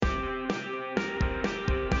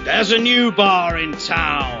There's a new bar in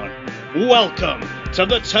town. Welcome to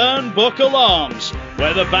the Turnbuckle Arms,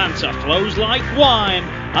 where the banter flows like wine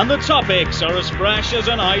and the topics are as fresh as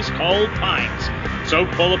an ice-cold pint. So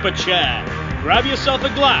pull up a chair, grab yourself a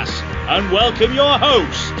glass, and welcome your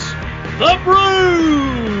hosts, The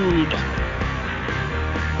Brood!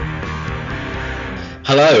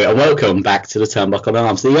 Hello and welcome back to the Turnbuckle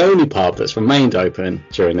Arms, the only pub that's remained open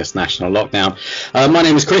during this national lockdown. My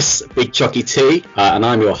name is Chris, Big Chucky T, and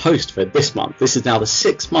I'm your host for this month. This is now the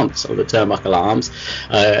 6 months of the Turnbuckle Arms,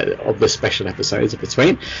 of the special episodes in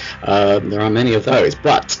between. There are many of those,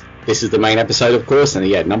 but this is the main episode, of course, and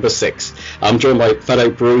yeah, number 6. I'm joined by fellow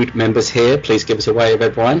Brood members here. Please give us a wave,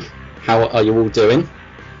 everyone. How are you all doing?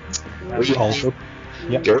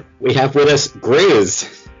 We have with us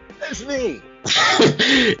Grizz. That's me.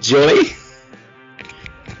 Johnny,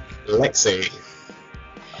 Lexi,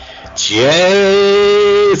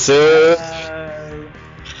 Jason,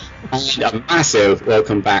 and a massive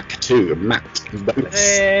welcome back to Matt Bonus.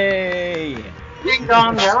 Hey! Ding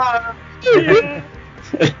dong, hello!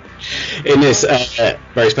 In this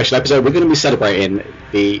very special episode, we're going to be celebrating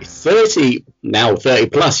the 30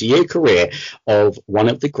 plus year career of one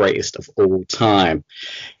of the greatest of all time.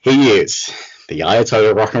 He is the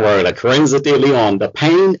Ayatollah Rock and Roller, Corenza de Leon, the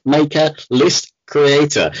Painmaker list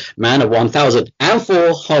creator, man of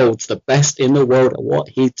 1004, holds the best in the world at what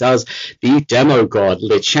he does, the demo god,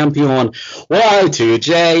 Le Champion,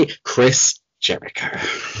 Y2J, Chris Jericho.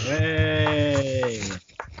 Hey!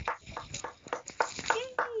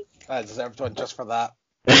 I deserved one just for that.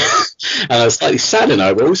 Slightly sadder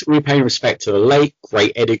note, we're also repaying respect to the late,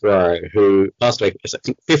 great Eddie Guerrero, who passed away, I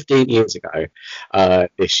think, 15 years ago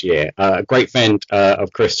this year. A great friend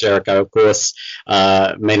of Chris Jericho, of course.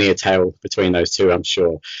 Many a tale between those two, I'm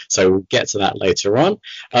sure. So we'll get to that later on.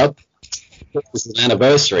 This is an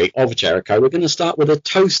anniversary of Jericho. We're going to start with a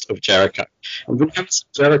toast of Jericho. And we've had some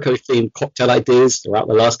Jericho-themed cocktail ideas throughout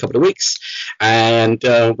the last couple of weeks, and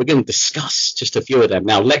we're going to discuss just a few of them.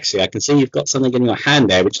 Now, Lexi, I can see you've got something in your hand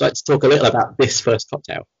there. Would you like to talk a little about this first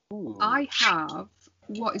cocktail? I have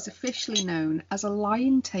what is officially known as a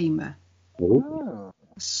lion tamer. Ooh.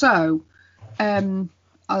 So,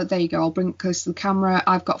 there you go. I'll bring it close to the camera.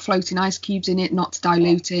 I've got floating ice cubes in it, not to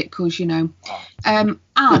dilute it, because, you know.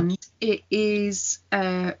 And it is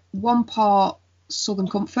 1 part Southern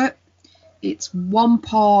Comfort. It's 1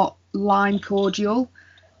 part lime cordial.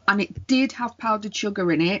 And it did have powdered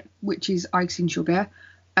sugar in it, which is icing sugar.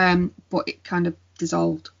 But it kind of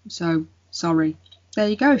dissolved. So, sorry. There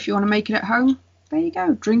you go. If you want to make it at home, there you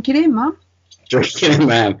go. Drink it in, man. Drink it in,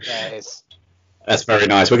 man. Nice. That's very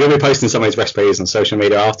nice. We're going to be posting some of these recipes on social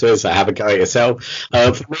media afterwards, so have a go at yourself.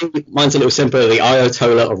 For me, mine's a little simpler, the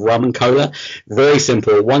Ayatollah of rum and cola. Very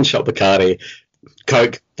simple, 1 shot Bacardi,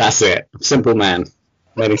 Coke, that's it. Simple man.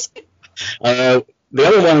 The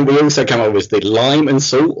other one we also came up with was the lime and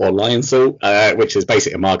salt, or lion salt, which is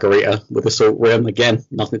basically a margarita with a salt rim. Again,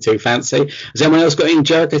 nothing too fancy. Has anyone else got any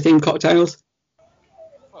Jericho-themed cocktails?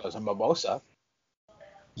 Well, there's a mimosa.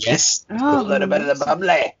 Yes. A little bit of the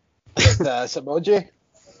bubbly. With Samoji.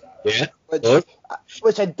 Yeah.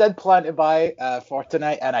 Which I did plan to buy for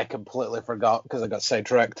tonight, and I completely forgot because I got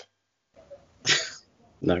sidetracked.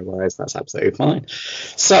 No worries, that's absolutely fine.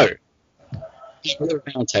 So, we're going to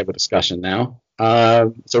round table discussion now.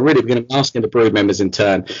 So really, we're going to be asking the Brood members in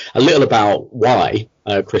turn a little about why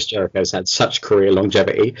Chris Jericho has had such career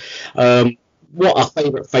longevity. What our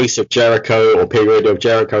favourite face of Jericho or period of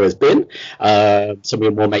Jericho has been. Some of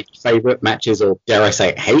your more favourite matches, or dare I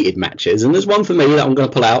say hated matches. And there's one for me that I'm going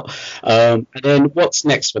to pull out. And then what's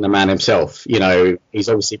next for the man himself? You know, he's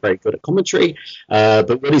obviously very good at commentary,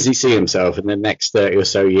 but where does he see himself in the next 30 or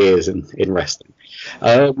so years in wrestling?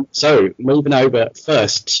 So moving over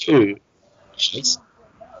first to Jason.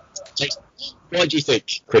 Why do you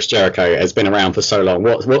think Chris Jericho has been around for so long?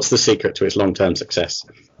 What's the secret to his long-term success?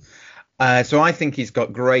 So I think he's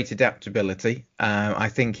got great adaptability. I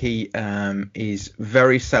think he is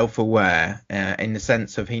very self-aware in the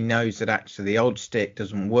sense of he knows that actually the old stick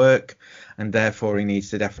doesn't work, and therefore he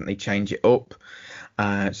needs to definitely change it up.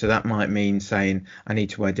 So that might mean saying I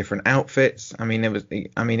need to wear different outfits.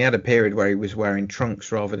 He had a period where he was wearing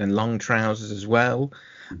trunks rather than long trousers as well.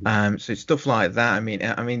 So stuff like that. I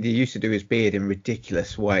mean, they used to do his beard in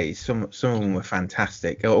ridiculous ways. Some of them were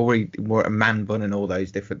fantastic. Or he wore a man bun and all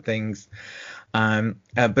those different things.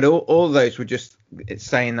 But all of those were just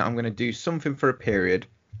saying that I'm going to do something for a period.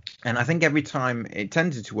 And I think every time it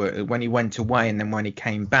tended to work. When he went away and then when he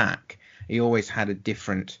came back, he always had a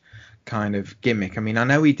different kind of gimmick. I mean, I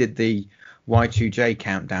know he did the Y2J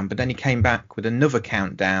countdown, but then he came back with another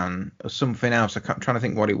countdown or something else. I'm trying to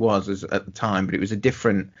think what it was at the time, but it was a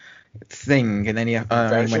different thing. And then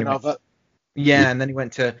version of it. Yeah, and then he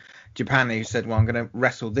went to Japan and he said, well, I'm going to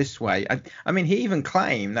wrestle this way. I mean, he even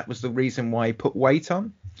claimed that was the reason why he put weight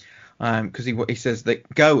on. Because he says that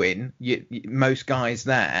most guys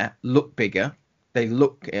there look bigger. They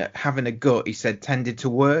look, having a gut, he said, tended to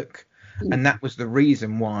work. And that was the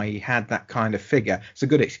reason why he had that kind of figure. It's a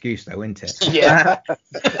good excuse, though, isn't it? Yeah,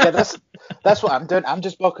 that's what I'm doing. I'm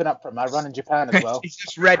just bulking up for my run in Japan as well. He's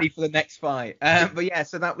just ready for the next fight. But yeah,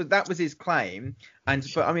 so that was his claim.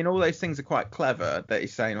 But I mean, all those things are quite clever. That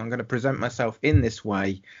he's saying, I'm going to present myself in this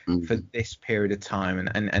way for this period of time,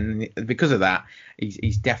 and because of that,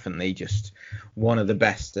 he's definitely just one of the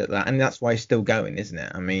best at that, and that's why he's still going, isn't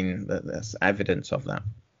it? I mean, that's evidence of that.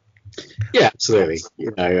 Yeah, absolutely.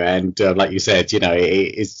 And like you said,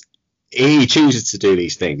 he chooses to do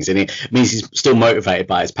these things, and it means he's still motivated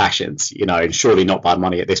by his passions, and surely not by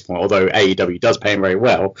money at this point. Although AEW does pay him very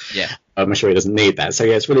well, yeah, I'm sure he doesn't need that. So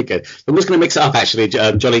yeah, it's really good. I'm just going to mix it up, actually,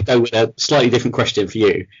 Johnny. Go with a slightly different question for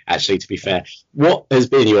you. Actually, to be fair, what has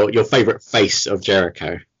been your favourite face of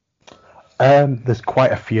Jericho? There's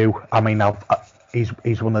quite a few. I mean,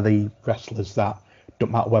 he's one of the wrestlers that,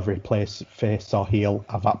 don't matter whether he plays face or heel,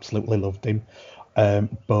 I've absolutely loved him.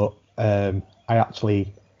 But I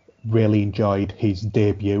actually really enjoyed his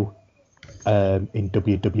debut in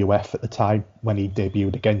WWF at the time when he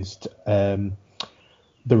debuted against The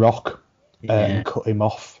Rock and cut him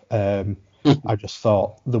off. I just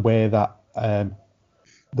thought the way that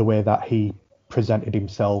he presented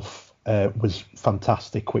himself was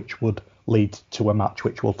fantastic, which would lead to a match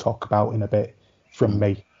which we'll talk about in a bit from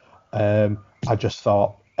me. I just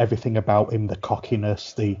thought everything about him, the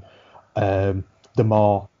cockiness, the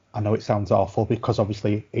more, I know it sounds awful because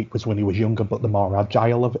obviously it was when he was younger, but the more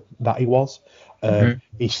agile of it that he was,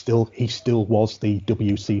 he still was the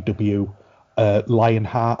WCW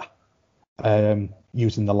Lionheart,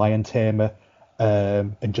 using the Lion Tamer,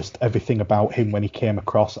 and just everything about him when he came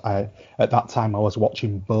across. At that time I was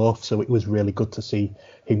watching both, so it was really good to see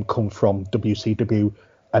him come from WCW,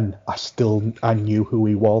 and I knew who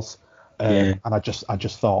he was. And I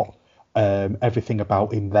just thought everything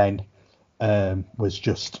about him then was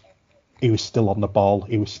just, he was still on the ball.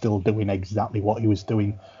 He was still doing exactly what he was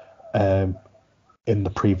doing in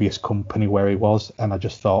the previous company where he was. And I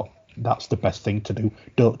just thought that's the best thing to do.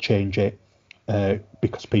 Don't change it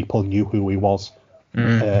because people knew who he was.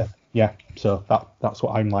 So that's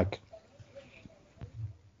what I'm like.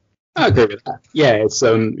 I agree with that. Yeah, it's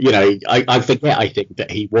I forget. I think that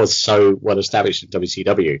he was so well established in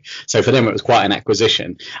WCW, so for them it was quite an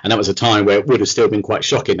acquisition, and that was a time where it would have still been quite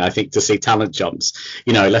shocking, I think, to see talent jumps.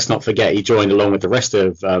 Let's not forget he joined along with the rest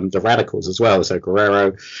of the Radicals as well. So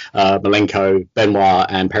Guerrero, Malenko, Benoit,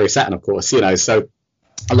 and Perry Saturn, of course. So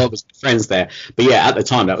a lot of us friends there. But yeah, at the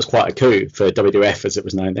time that was quite a coup for WWF as it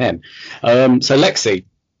was known then. So Lexi,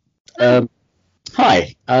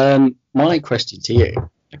 hi. My question to you.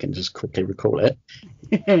 I can just quickly recall it.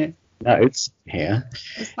 Notes here.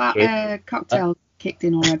 Is that cocktail kicked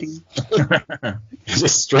in already?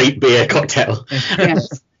 Just straight beer cocktail.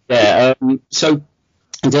 Yes. Yeah. So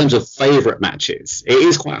in terms of favourite matches, it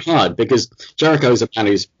is quite hard because Jericho is a man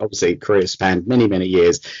whose obviously career spanned many, many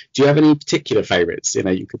years. Do you have any particular favourites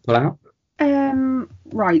you could pull out?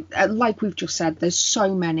 Right. Like we've just said, there's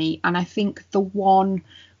so many, and I think the one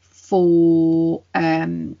for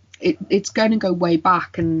it's going to go way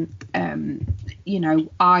back, and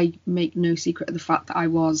I make no secret of the fact that I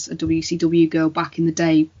was a WCW girl back in the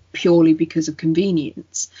day purely because of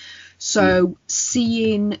convenience. So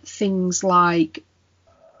seeing things like,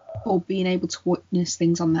 or being able to witness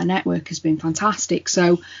things on their network has been fantastic.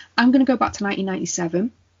 So I'm going to go back to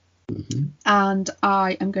 1997, and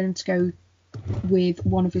I am going to go with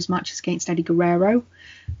one of his matches against Eddie Guerrero,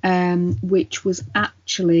 which was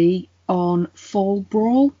actually on Fall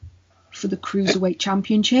Brawl for the Cruiserweight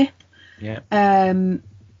Championship. Yeah. And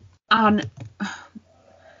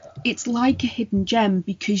it's like a hidden gem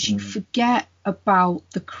because you forget about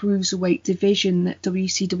the Cruiserweight division that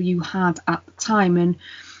WCW had at the time. And,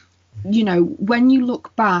 when you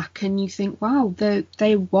look back and you think, wow, there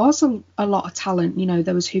was a lot of talent.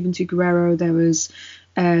 There was Juventud Guerrero, there was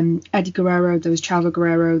Eddie Guerrero, there was Chavo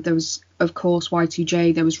Guerrero, there was, of course,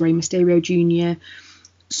 Y2J, there was Rey Mysterio Jr.,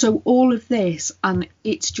 So all of this, and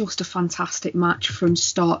it's just a fantastic match from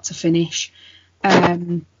start to finish.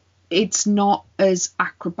 It's not as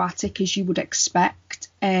acrobatic as you would expect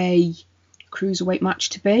a cruiserweight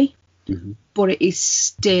match to be, but it is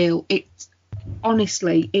still,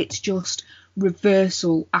 honestly, it's just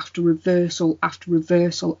reversal after reversal after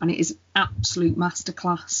reversal, and it is an absolute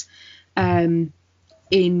masterclass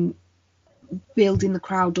in building the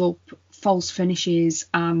crowd up, false finishes,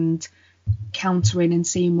 and countering and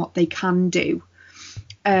seeing what they can do.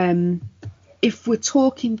 If we're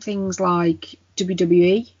talking things like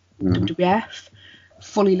WWE, WWF,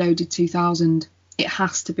 Fully Loaded 2000, it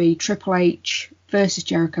has to be Triple H versus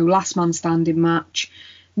Jericho, last man standing match.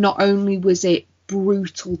 Not only was it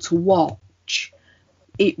brutal to watch,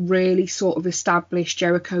 it really sort of established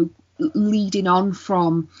Jericho leading on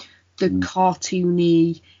from the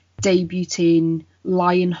cartoony, debuting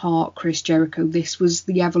Lionheart Chris Jericho. This was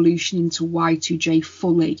the evolution into Y2J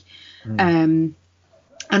fully.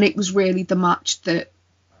 And it was really the match that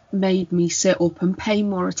made me sit up and pay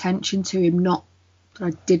more attention to him, not that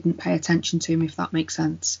I didn't pay attention to him, if that makes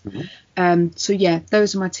sense. So yeah,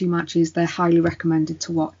 those are my two matches. They're highly recommended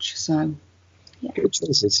to watch. So yeah. Good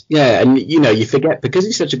choices. Yeah, and you forget, because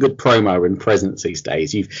he's such a good promo and presence these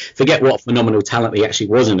days, you forget what phenomenal talent he actually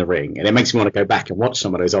was in the ring, and it makes me want to go back and watch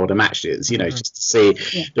some of those older matches, just to see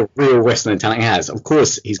the real wrestling talent he has. Of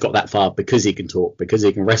course, he's got that far because he can talk, because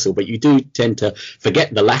he can wrestle, but you do tend to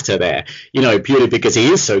forget the latter there, purely because he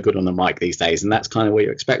is so good on the mic these days, and that's kind of what you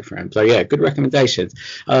expect from him. So yeah, good recommendations.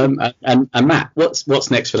 And Matt, what's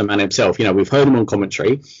next for the man himself? We've heard him on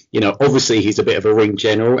commentary. Obviously he's a bit of a ring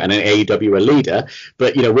general and an AEW leader.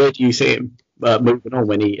 But where do you see him moving on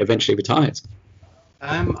when he eventually retires?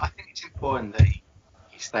 I think it's important that he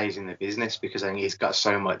stays in the business, because I think he's got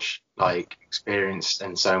so much experience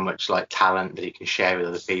and so much talent that he can share with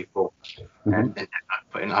other people. And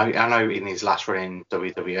I know in his last run in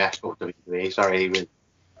WWF or WWE, sorry,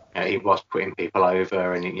 he was putting people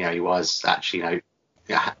over, and he was actually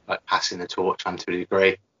passing the torch on to a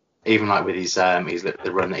degree. Even with his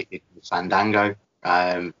the run that he did with Fandango.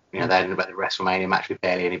 They had about the WrestleMania match with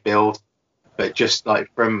barely any build, but just I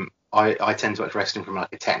tend to watch wrestling from a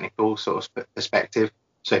technical sort of perspective.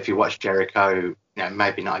 So if you watch Jericho,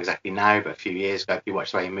 maybe not exactly now, but a few years ago, if you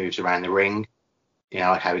watch the way he moves around the ring,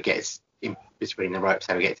 how he gets in between the ropes,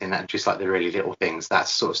 how he gets in that, just the really little things,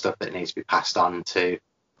 that's the sort of stuff that needs to be passed on to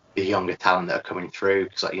the younger talent that are coming through,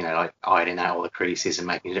 because ironing out all the creases and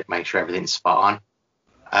make sure everything's spot on.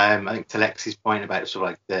 I think to Lex's point about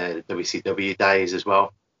sort of the WCW days as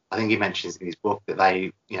well, I think he mentions in his book that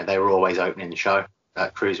they were always opening the show.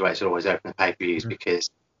 Cruiserweights would always open the pay-per-views because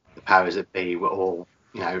the powers that be were all,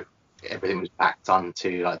 everything was backed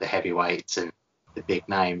onto the heavyweights and the big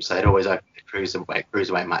names. So they'd always open the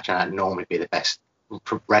cruiserweight match, and that'd normally be the best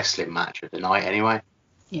wrestling match of the night anyway.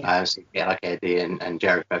 Yeah. So you get Eddie and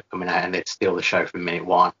Jericho coming out, and they'd steal the show from minute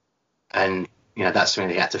one. And that's something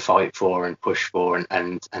he had to fight for and push for,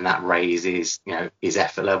 and that raises his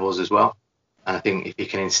effort levels as well. And I think if you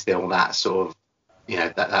can instill that sort of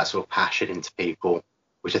that sort of passion into people,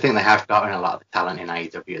 which I think they have gotten a lot of the talent in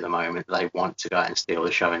AEW at the moment, they want to go out and steal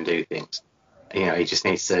the show and do things. He just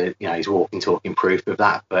needs to, he's walking, talking proof of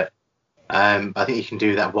that. But I think you can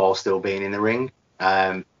do that while still being in the ring.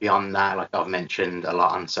 Beyond that, I've mentioned a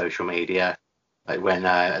lot on social media, when,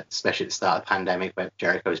 especially at the start of the pandemic, where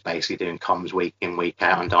Jericho was basically doing comms week in, week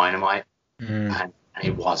out on Dynamite, and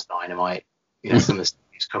it was Dynamite. Some of the stuff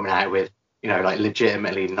he's coming out with,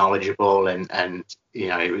 legitimately knowledgeable, and he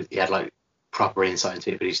had proper insight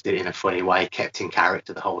into it, but he just did it in a funny way, kept in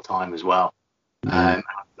character the whole time as well. I'd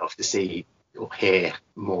love to see or hear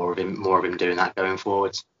more of him doing that going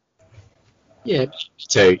forwards. Yeah,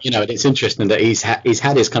 too. And it's interesting that he's had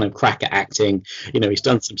his kind of crack at acting. He's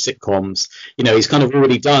done some sitcoms. He's kind of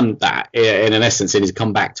already done that in an essence, and he's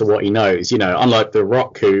come back to what he knows. Unlike The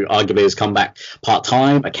Rock, who arguably has come back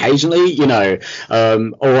part-time occasionally.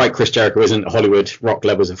 All right, Chris Jericho isn't Hollywood Rock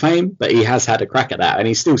levels of fame, but he has had a crack at that, and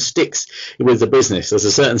he still sticks with the business. There's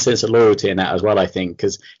a certain sense of loyalty in that as well, I think,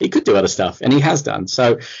 because he could do other stuff, and he has done.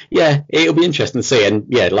 So yeah, it'll be interesting to see. And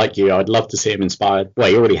yeah, like you, I'd love to see him inspired. Well,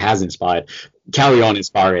 he already has inspired. Carry on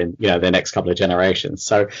inspiring, the next couple of generations.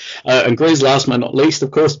 So, and Grizz, last but not least,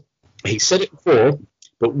 of course, he said it before,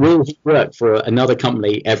 but will he work for another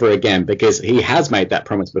company ever again? Because he has made that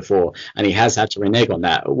promise before, and he has had to renege on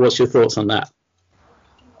that. What's your thoughts on that?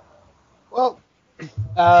 Well,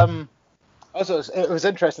 also it was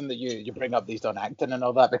interesting that you bring up he's done acting and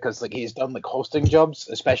all that, because he's done hosting jobs,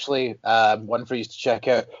 especially one for you to check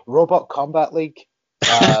out, Robot Combat League.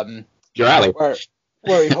 Your alley.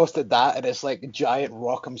 Where he hosted that, and it's giant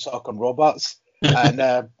rock'em sock'em robots.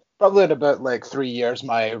 And probably in about 3 years,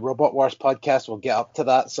 my Robot Wars podcast will get up to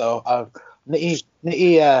that. So I need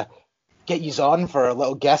to get you on for a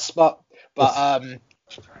little guest spot. But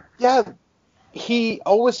yeah, he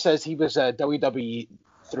always says he was WWE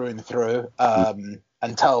through and through.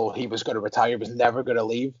 until he was going to retire. He was never going to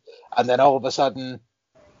leave. And then all of a sudden,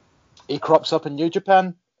 he crops up in New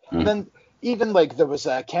Japan. And then even like there was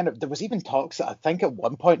even talks that I think at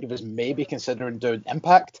one point he was maybe considering doing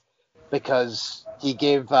Impact, because he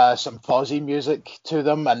gave some Fozzy music to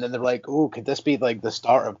them, and then they're like, oh, could this be like the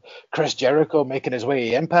start of Chris Jericho making his way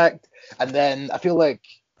to Impact? And then I feel like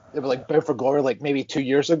they were like Bound for Glory, like maybe 2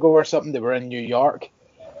 years ago or something. They were in New York,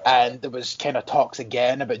 and there was kind of talks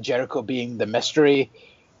again about Jericho being the mystery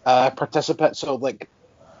participant. So like,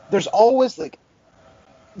 there's always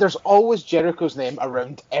Jericho's name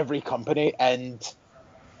around every company, and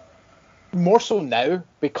more so now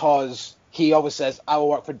because he always says, I will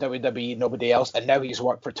work for WWE, nobody else, and now he's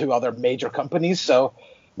worked for 2 other major companies. So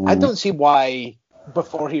I don't see why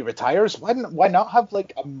before he retires, why not have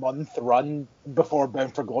like a month run before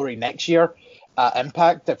Bound for Glory next year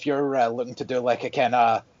Impact, if you're looking to do like a kind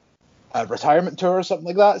of retirement tour or something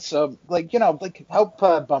like that. So like, like help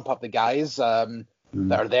bump up the guys that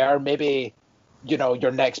are there. Maybe,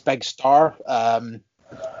 your next big star.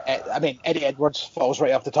 I mean, Eddie Edwards falls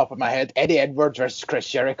right off the top of my head. Eddie Edwards versus Chris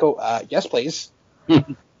Jericho. Yes, please.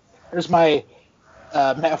 Here's my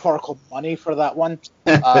metaphorical money for that one.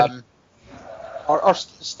 Or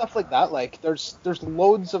stuff like that. Like, there's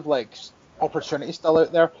loads of like opportunities still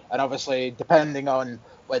out there, and obviously depending on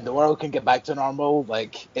when the world can get back to normal,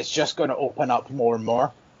 like it's just going to open up more and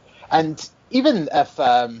more. And even if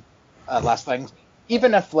last thing,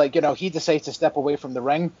 even if like he decides to step away from the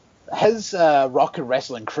ring, his Rock and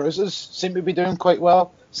Wrestling cruises seem to be doing quite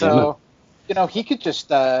well. So he could just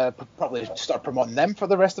probably start promoting them for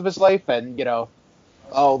the rest of his life, and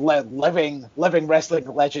living wrestling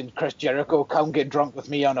legend Chris Jericho, come get drunk with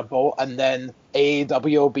me on a boat, and then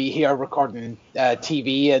AEW will be here recording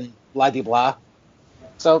TV and blah de blah.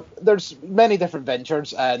 So there's many different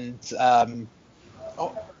ventures, and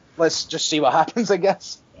let's just see what happens, I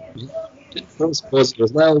guess. False positive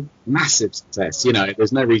as well, massive success.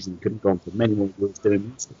 There's no reason he couldn't have gone for many more years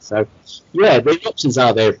doing this. So, yeah, the options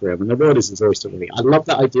are there for him, and the world is his oyster, really. I love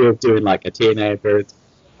that idea of doing like a TNA appearance,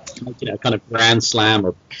 kind of grand slam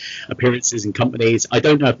of appearances in companies. I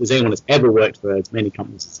don't know if there's anyone that's ever worked for as many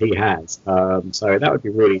companies as he has. So that would be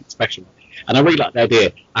really special. And I really like the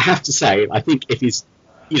idea. I have to say, I think if he's,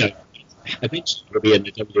 eventually going to be in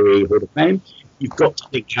the WWE Hall of Fame, you've got to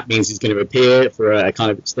think that means he's going to appear for a kind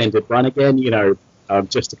of extended run again,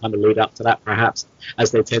 just to kind of lead up to that, perhaps,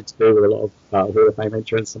 as they tend to do with a lot of Hall of Fame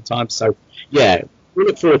entrants sometimes. So, yeah, we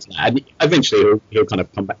look forward to that. And eventually he'll kind of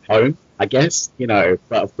come back home, I guess,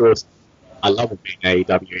 But, of course, I love him being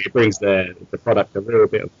AEW. It brings the product a little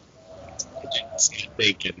bit of agency, I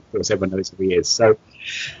think, and, of course, everyone knows who he is. So,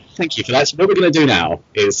 thank you for that. So what we're going to do now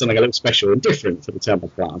is something a little special and different for the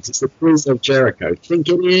Turnbuckle Arms. It's the Quiz of Jericho. Think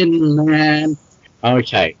it in, man.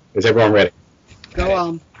 Okay, is everyone ready? Go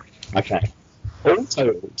on. Okay. All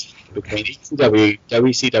told, between ECW,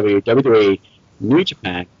 WCW, WWE, New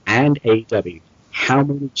Japan, and AEW, how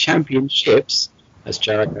many championships has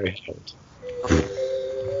Jericho held?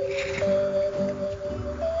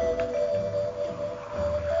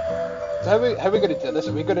 So how are we going to do this?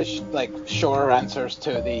 Are we going to show our answers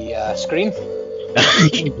to the screen?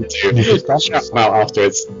 Shout them out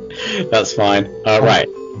afterwards. That's fine. All right.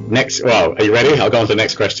 Next. Well, are you ready? I'll go on to the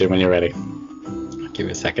next question when you're ready. Give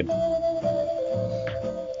me a second.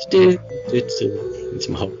 Need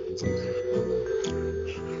some hope.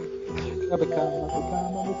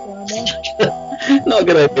 Not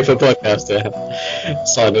good idea for a podcast to have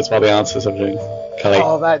silence while the answers are being collected.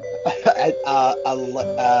 Oh, that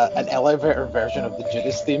an elevator version of the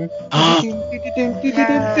Judas theme.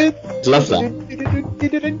 Love that.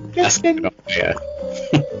 That's a good idea.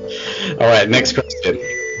 All right, next question.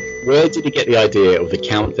 Where did he get the idea of the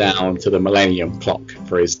countdown to the Millennium Clock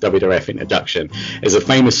for his WWF introduction? There's a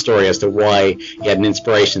famous story as to why he had an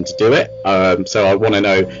inspiration to do it. So I want to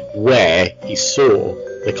know where he saw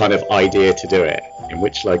the kind of idea to do it, in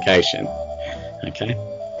which location. Okay.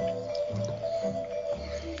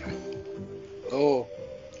 Oh.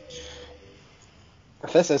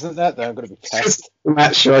 If this isn't that, then I'm going to be pissed.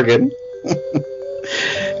 Matt Shorgan.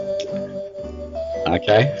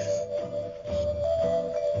 Okay.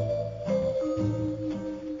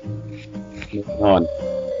 Moving on.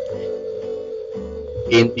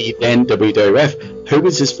 In the then WWF, who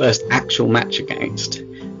was his first actual match against?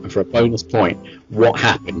 And for a bonus point, what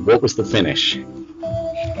happened? What was the finish?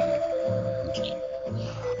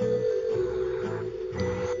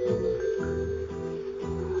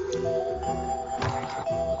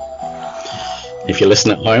 If you're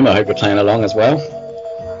listening at home, I hope you're playing along as well.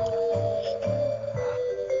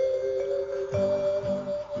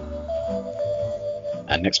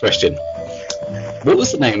 And next question. What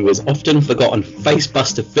was the name of his often forgotten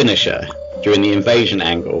facebuster finisher during the invasion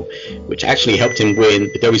angle, which actually helped him win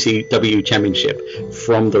the WCW Championship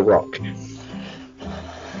from The Rock?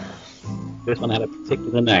 This one had a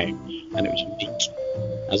particular name, and it was unique.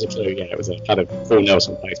 As a clue, yeah, it was a kind of full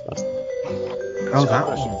Nelson facebuster. Oh, that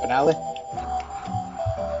Question one. finale.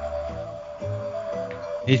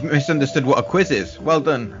 He's misunderstood what a quiz is. Well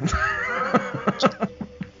done.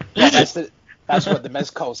 Yeah, that's what the Miz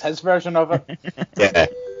calls his version of it. Yeah,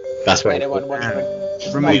 that's what. Anyone wondering?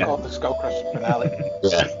 It's From me. not called the Skull Crushing finale.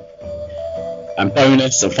 Yeah. And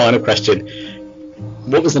bonus and final question: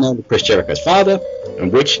 what was the name of Chris Jericho's father,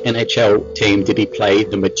 and which NHL team did he play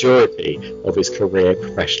the majority of his career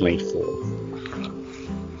professionally for?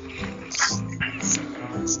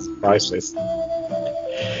 Priceless.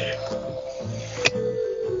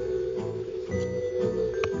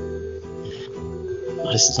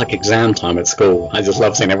 Oh, this is like exam time at school. I just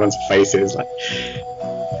love seeing everyone's faces. Like,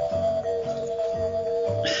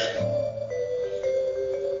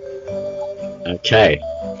 okay.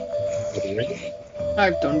 Are you ready?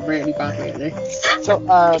 I've done really bad with this. So,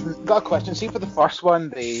 got a question. See, for the first one,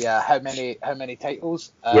 the how many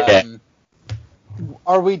titles? Yeah.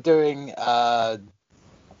 Are we doing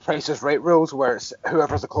Price is Right rules, where it's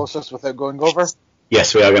whoever's the closest without going over?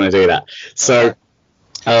 Yes, we are going to do that. So,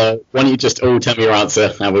 why don't you just all tell me your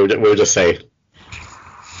answer, and we'll just say.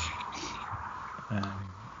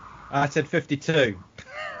 I said 52.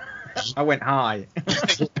 I went high.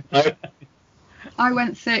 I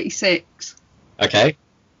went 36. Okay.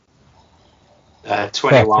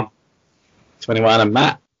 21. 21, and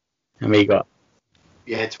Matt. How many you got?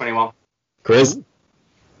 Yeah, 21. Chris?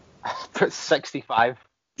 Put 65.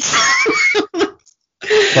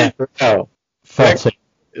 Oh. 30.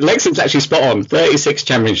 Lexington's actually spot on. 36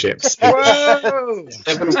 championships. Whoa!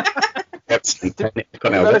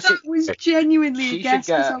 That was genuinely She a guess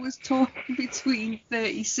should because get- I was talking between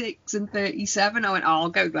 36 and 37. I went, I'll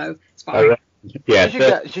go low. It's fine. Oh, right.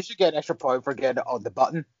 Yeah, She should get an extra point for getting it on the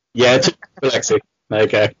button. yeah, Lexi.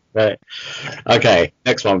 Okay, right. Okay,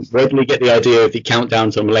 next one. Where did we get the idea of the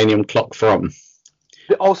countdown to Millennium Clock from?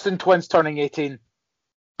 The Austin twins turning 18.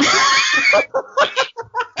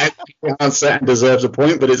 The answer and deserves a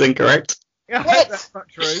point, but is incorrect. That's not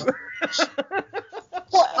true.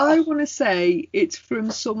 I want to say it's from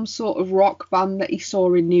some sort of rock band that he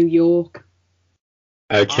saw in New York.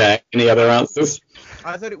 Okay, any other answers?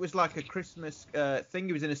 I thought it was like a Christmas thing.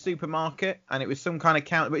 He was in a supermarket and it was some kind of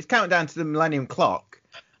count. But it's countdown to the Millennium Clock.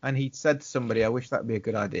 And he'd said to somebody, I wish that'd be a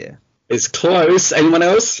good idea. It's close. Anyone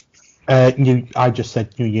else? I just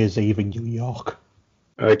said New Year's Eve in New York.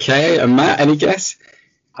 Okay, and Matt, any guess?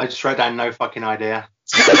 I just wrote down no fucking idea.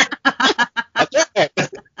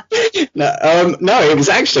 No, it was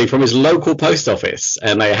actually from his local post office,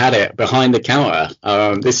 and they had it behind the counter.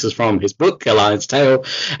 This is from his book, A Lion's Tale,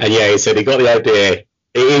 and yeah, he said he got the idea.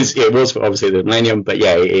 It was obviously the Millennium, but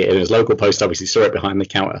yeah, in his local post office, he saw it behind the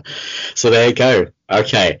counter. So there you go.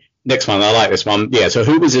 Okay, next one. I like this one. Yeah, so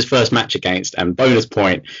who was his first match against? And bonus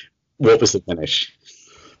point, what was the finish?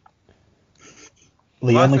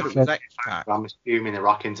 The Well, I only thought it was thing- X-Pac. I'm assuming the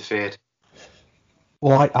Rock interfered.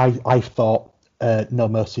 well, I thought No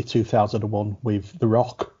Mercy 2001 with The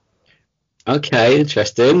Rock. Okay,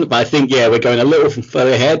 interesting. But I think, yeah, we're going a little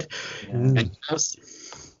further ahead. Anything else?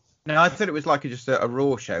 No, I thought it was like just a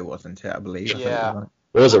Raw show, wasn't it? I believe. I thought it Yeah. was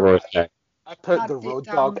It was a Royal show. I put Had the it Road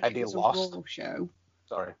down Dog that and it he was a lost. Raw show.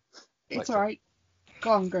 Sorry. It's Lexi. alright.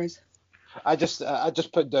 Go on, Grizz. I just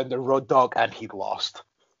put down the Road Dog and he lost.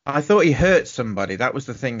 I thought he hurt somebody. That was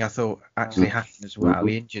the thing I thought actually happened as well.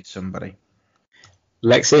 He injured somebody.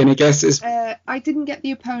 Lexi, any guesses? I didn't get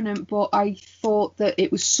the opponent, but I thought that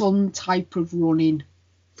it was some type of running.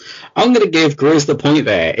 I'm going to give Grizz the point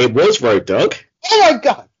there. It was Road Dogg, Oh my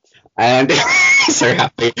god! and he's so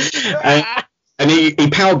happy. And he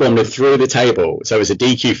powerbombed him through the table, so it was a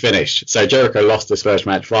DQ finish. So Jericho lost his first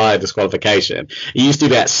match via disqualification. He used to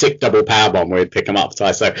do that sick double powerbomb where he'd pick him up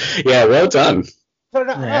twice. So, yeah, well done.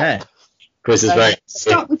 Yeah. Grizz is very...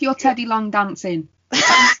 Stop with your Teddy Long dancing.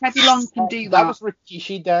 Teddy Long can do That that. was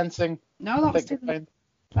Rikishi dancing. No, that was Think Teddy.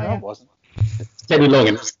 No, it wasn't. Teddy Long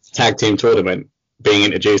in the tag team tournament being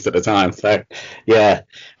introduced at the time. So, yeah.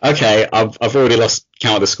 Okay, I've already lost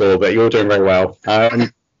count of the score, but you're doing very well.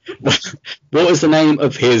 What was the name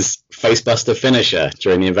of his facebuster finisher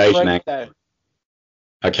during the invasion? Right down.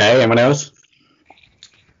 Okay, anyone else?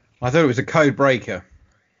 I thought it was a code breaker.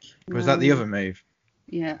 Was that the No. other move?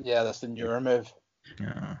 Yeah. Yeah, that's the newer move.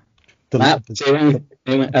 Yeah. Matt,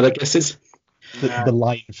 any other guesses? The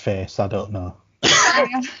lion face, I don't know.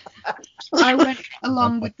 I went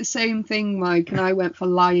along with the same thing, Mike, and I went for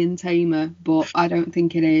Lion Tamer, but I don't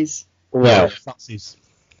think it is. Well, That's his.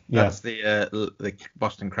 That's the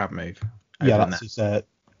Boston Crab move. Yeah, over that's his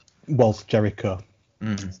Walls Jericho.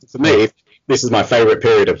 for me, this is my favourite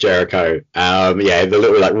period of Jericho. The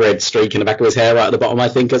little like red streak in the back of his hair right at the bottom, I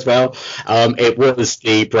think, as well. It was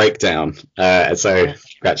the breakdown. So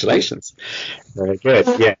congratulations. Very good.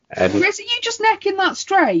 Yeah. And Chris, are you just necking that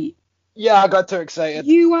straight? Yeah, I got too excited.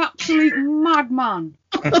 You absolute madman.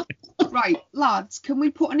 Right, lads, can we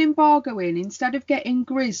put an embargo in? Instead of getting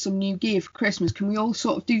Grizz some new gear for Christmas, can we all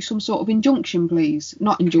sort of do some sort of injunction, please?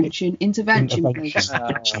 Not injunction, intervention, please.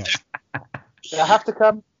 Do I have to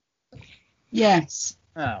come? Yes.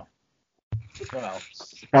 Oh. Well,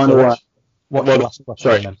 final one. What's the last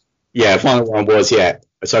question Sorry. then? Yeah, final one was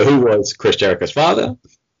So who was Chris Jericho's father,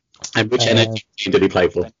 and which NXT team did he play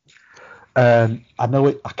for? I know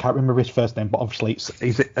it. I can't remember his first name, but obviously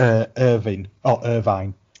is it Irvine?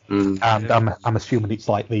 And I'm assuming it's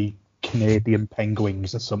like the Canadian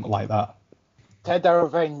Penguins or something like that. Ted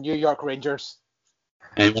Irvine, New York Rangers.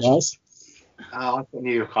 Anyone else? I thought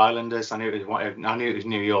New York Islanders. I knew it was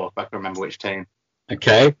New York. I can remember which team.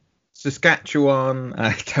 Okay. Saskatchewan.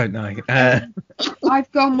 I don't know.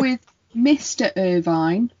 I've gone with Mr.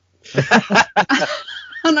 Irvine.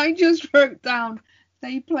 And I just wrote down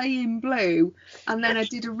they play in blue. And then I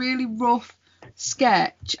did a really rough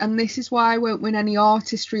sketch. And this is why I won't win any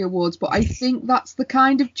artistry awards. But I think that's the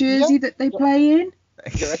kind of jersey that they play in.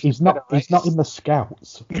 He's not in the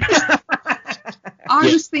Scouts. I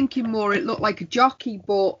was thinking more it looked like a jockey,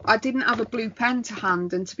 but I didn't have a blue pen to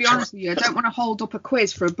hand, and to be honest with you, I don't want to hold up a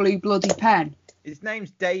quiz for a blue bloody pen. His name's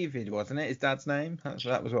David, wasn't it? His dad's name?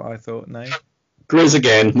 That was what I thought. No. Grizz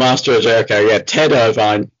again, Master of Jericho. Yeah, Ted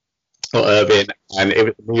Irvine or Irvin, and it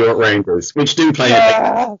was the New York Rangers, which do play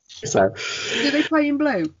in so. Do they play in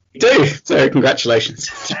blue? They do. So congratulations.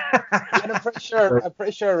 And I'm pretty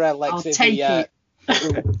sure, I'll take it.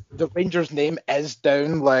 The Rangers' name is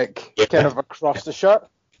down, kind of across the shirt.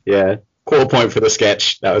 Yeah, quarter point for the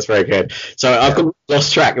sketch. That was very good. So I've got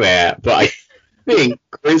lost track there, but I think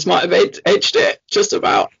Grizz might have edged it just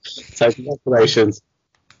about. So congratulations.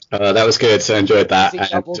 That was good. So I enjoyed that.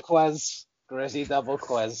 Grizzy double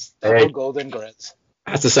quiz. Double golden Grizz.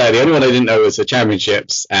 I have to say, the only one I didn't know was the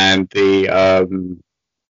championships and the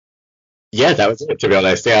that was it, to be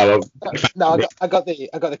honest. Yeah, well, I got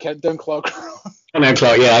the countdown clock. Countdown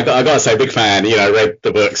clock. Yeah, I got to say, big fan. Read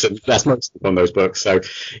the books, and that's most on those books. So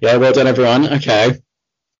yeah, well done, everyone. Okay,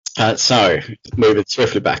 so moving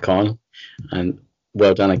swiftly back on, and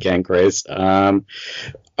well done again, Grizz.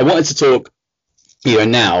 I wanted to talk,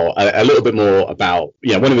 now a little bit more about,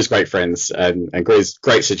 one of his great friends, and Grizz,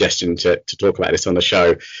 great suggestion to talk about this on the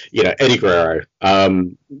show. Eddie Guerrero.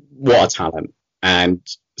 What a talent, and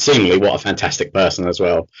seemingly what a fantastic person as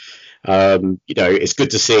well. It's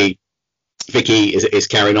good to see Vicky is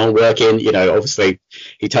carrying on working. Obviously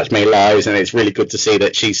he touched many lives, and it's really good to see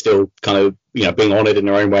that she's still kind of, being honoured in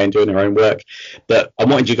her own way and doing her own work. But I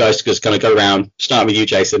wanted you guys to just kind of go around, starting with you,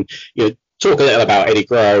 Jason. Talk a little about Eddie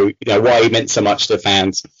Guerrero, why he meant so much to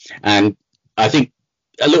fans. And I think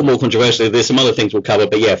a little more controversially, there's some other things we'll cover.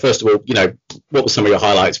 But yeah, first of all, what were some of your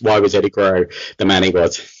highlights? Why was Eddie Guerrero the man he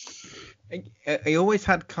was? He always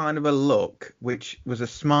had kind of a look, which was a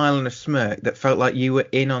smile and a smirk that felt like you were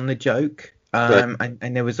in on the joke.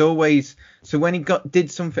 And there was always, so when he did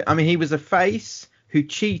something, he was a face who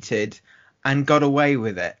cheated and got away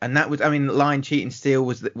with it, and that was, lying, cheating, steal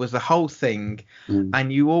was the whole thing.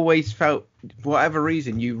 And you always felt, for whatever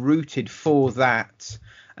reason, you rooted for that.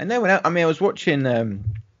 And no one else, I was watching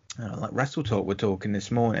like Wrestle Talk were talking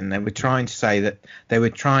this morning. They were trying to say that they were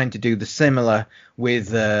trying to do the similar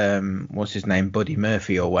with what's his name, Buddy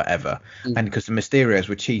Murphy or whatever, and because the Mysterios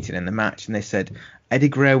were cheating in the match, and they said Eddie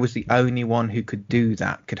Guerrero was the only one who could do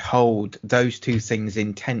that, could hold those two things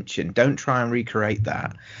in tension. Don't try and recreate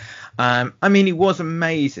that. He was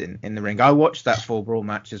amazing in the ring. I watched that Fall Brawl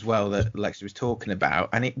match as well that Lexi was talking about,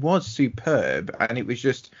 and it was superb. And it was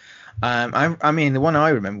just, the one I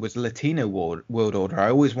remember was Latino World Order. I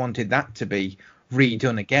always wanted that to be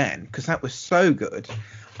redone again because that was so good.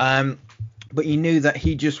 But you knew that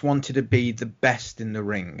he just wanted to be the best in the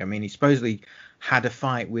ring. He supposedly tried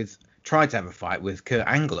to have a fight with Kurt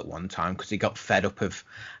Angle at one time because he got fed up of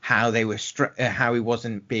how they were how he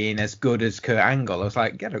wasn't being as good as Kurt Angle. I was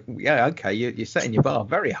like, yeah, okay, you're setting your bar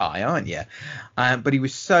very high, aren't you? But he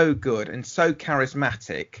was so good and so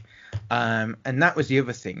charismatic, and that was the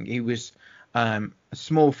other thing. He was a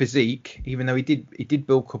small physique, even though he did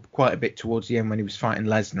bulk up quite a bit towards the end when he was fighting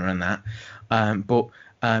Lesnar and that. But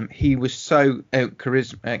he was so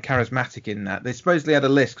charismatic in that. They supposedly had a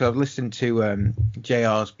list, because I've listened to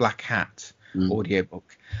JR's Black Hat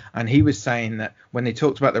audiobook, and he was saying that when they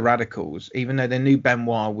talked about the Radicals, even though they knew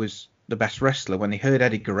Benoit was the best wrestler, when they heard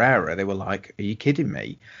Eddie Guerrero, they were like, are you kidding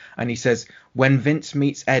me? And he says when Vince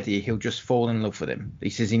meets Eddie, he'll just fall in love with him. He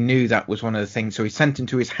says he knew that was one of the things, so he sent him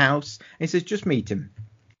to his house. He says just meet him.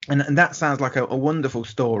 And that sounds like a wonderful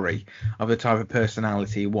story of the type of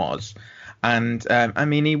personality he was. And I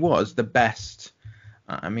mean, he was the best.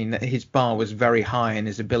 I mean, his bar was very high in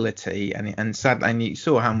his ability, and sadly, and you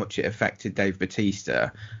saw how much it affected Dave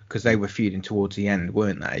Bautista, because they were feuding towards the end,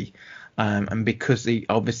 weren't they? And because he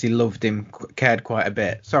obviously loved him, cared quite a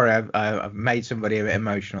bit. Sorry, I've made somebody a bit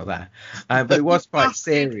emotional there, but it was quite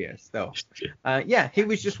serious though. Yeah, he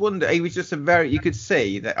was just he was just you could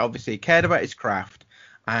see that obviously he cared about his craft,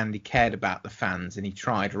 and he cared about the fans, and he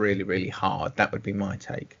tried really, really hard. That would be my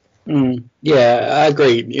take. Yeah, I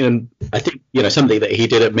agree. I think something that he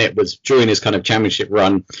did admit was during his kind of championship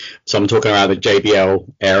run. So I'm talking around the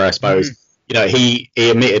JBL era, I suppose. He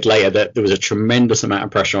admitted later that there was a tremendous amount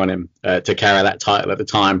of pressure on him to carry that title at the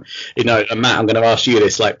time. And Matt, I'm going to ask you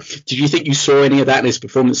this: did you think you saw any of that in his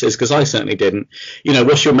performances? Because I certainly didn't.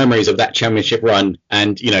 What's your memories of that championship run?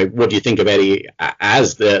 And what do you think of Eddie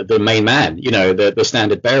as the main man? The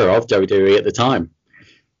standard bearer of WWE at the time.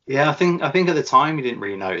 Yeah, I think at the time you didn't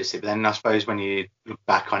really notice it, but then I suppose when you look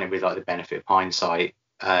back on it with the benefit of hindsight,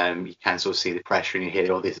 you can sort of see the pressure, and you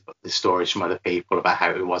hear all the stories from other people about how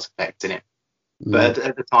it was affecting it. But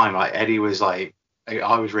at the time, Eddie was I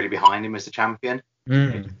was really behind him as the champion.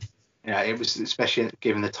 It was especially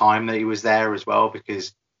given the time that he was there as well,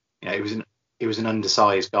 because he was an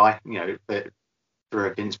undersized guy. But for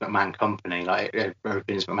a Vince McMahon company, for a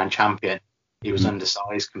Vince McMahon champion, he was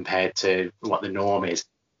undersized compared to what the norm is.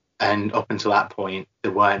 And up until that point,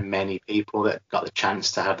 there weren't many people that got the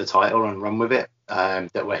chance to have the title and run with it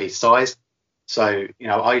that were his size. So,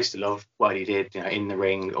 I used to love what he did, in the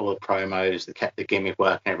ring, all the promos, the gimmick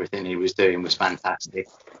work and everything he was doing was fantastic.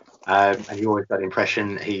 And you always got the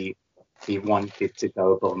impression he wanted to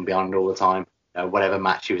go above and beyond all the time. Whatever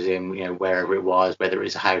match he was in, wherever it was, whether it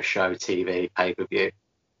was a house show, TV, pay-per-view,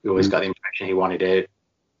 you always got the impression he wanted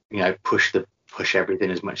to, push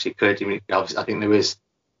everything as much as he could. I mean, obviously, I think there was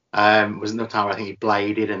no time where I think he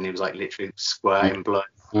bladed and he was literally squirting blood.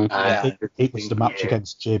 It was the match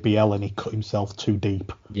against JBL, and he cut himself too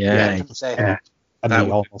deep. And he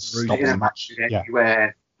almost stopped the match.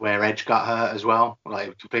 Where Edge got hurt as well,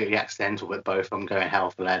 completely accidental, but both of them going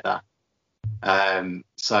hell for leather.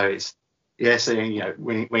 So it's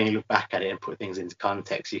when you look back at it and put things into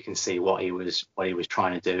context, you can see what he was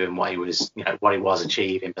trying to do and what he was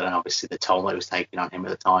achieving, but then obviously the toll that it was taking on him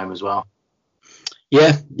at the time as well.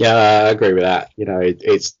 Yeah, I agree with that.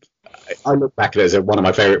 I look back at it as one of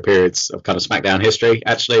my favorite periods of kind of SmackDown history,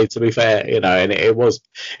 actually, to be fair, and it was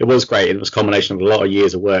great. And it was a combination of a lot of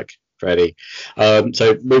years of work for Eddie.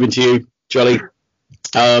 So moving to you, Jolly,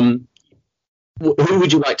 who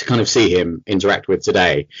would you like to kind of see him interact with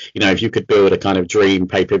today? If you could build a kind of dream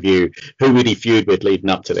pay-per-view, who would he feud with leading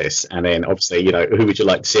up to this? And then obviously, who would you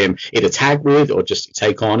like to see him either tag with or just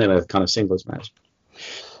take on in a kind of singles match?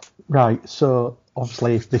 Right, so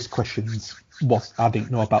obviously if this question's I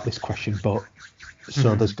didn't know about this question, but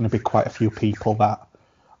so there's going to be quite a few people that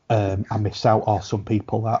I miss out, or some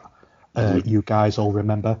people that you guys all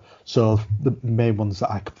remember. So the main ones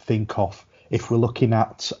that I could think of, if we're looking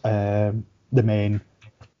at the main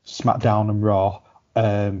SmackDown and Raw,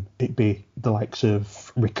 it'd be the likes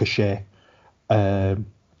of Ricochet,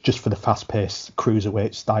 just for the fast-paced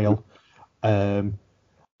cruiserweight style. I'd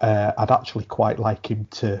actually quite like him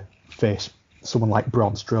to face someone like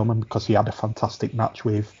Braun Strowman, because he had a fantastic match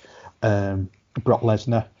with Brock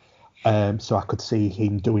Lesnar. So I could see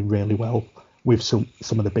him doing really well with some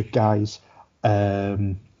of the big guys.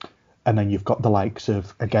 And then you've got the likes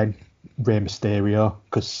of, again, Rey Mysterio,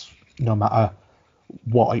 because no matter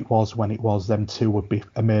what it was when it was, them two would be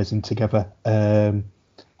amazing together.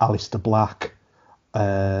 Aleister Black.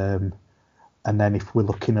 And then if we're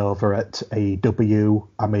looking over at AEW,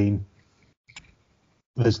 I mean,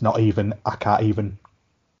 there's not even,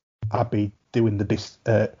 I'd be doing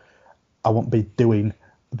I won't be doing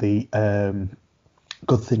the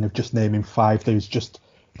good thing of just naming 5. There's just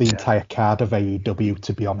the entire card of AEW,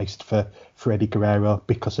 to be honest, for Eddie Guerrero,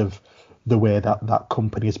 because of the way that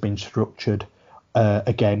company has been structured.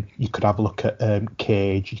 Again, you could have a look at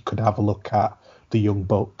Cage, you could have a look at the Young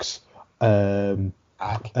Bucks, Matt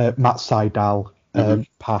Sydal,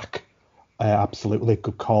 Pac, absolutely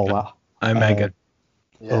good call that. Omega.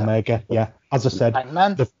 Omega, yeah. As I said,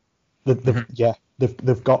 the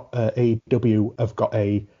they've got AEW have got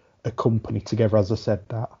a company together, as I said,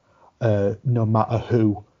 that no matter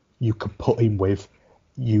who you could put him with,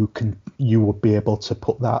 you would be able to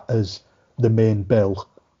put that as the main bill,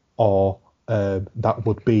 or that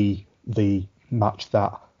would be the match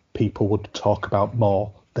that people would talk about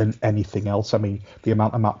more than anything else. I mean, the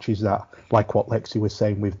amount of matches that, like what Lexi was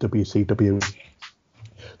saying with WCW,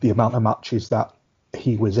 the amount of matches that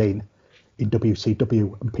he was in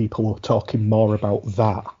WCW, and people were talking more about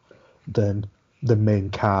that than the main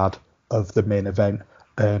card of the main event.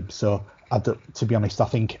 So, to be honest, I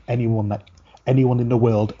think anyone in the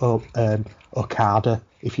world, Okada,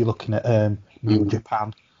 if you're looking at New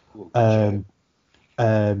Japan,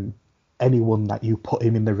 anyone that you put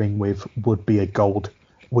him in the ring with would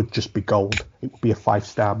just be gold. It would be a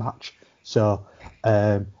 5-star match. So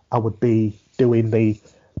I would be doing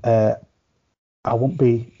I won't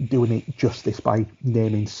be doing it justice by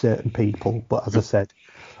naming certain people, but as I said,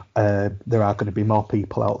 there are going to be more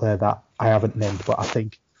people out there that I haven't named, but I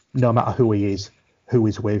think no matter who he's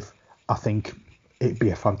with, I think it'd be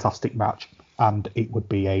a fantastic match, and it would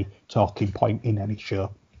be a talking point in any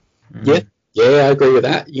show. Yeah, I agree with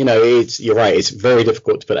that. You know, you're right. It's very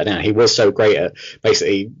difficult to put that down. He was so great at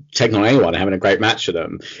basically taking on anyone and having a great match with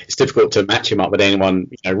them. It's difficult to match him up with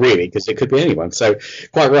anyone, really, because it could be anyone. So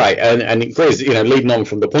quite right. And Grizz, leading on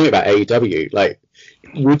from the point about AEW, like,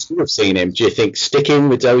 would you have seen him, do you think, sticking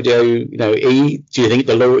with WWE? Do you think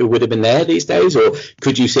the loyalty would have been there these days, or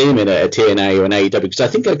could you see him in a TNA or an AEW? Because I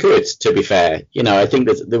think I could, to be fair. I think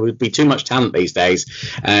that there would be too much talent these days,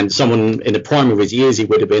 and someone in the prime of his years, he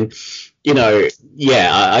would have been.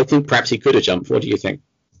 I think perhaps he could have jumped. What do you think?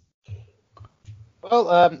 Well,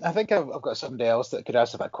 I think I've got somebody else that could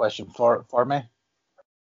answer that question for me.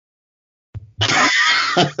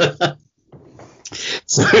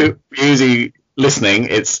 So, usually listening,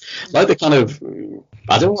 it's like the kind of,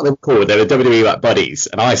 I don't know what they're called, they're the WWE like buddies,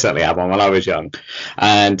 and I certainly had one when I was young.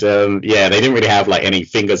 And they didn't really have like any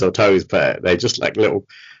fingers or toes, but they're just like little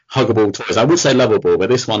huggable toys. I would say lovable, but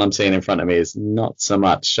this one I'm seeing in front of me is not so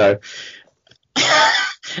much. So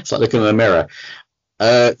it's like looking in the mirror.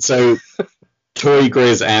 So toy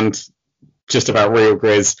Grizz and just about real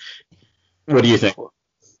Grizz, what do you think?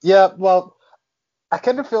 Yeah, well, I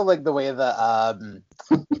kind of feel like the way that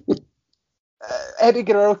Eddie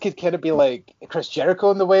Guerrero could kind of be like Chris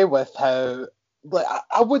Jericho in the way with how, like,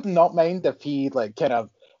 I would not mind if he like kind of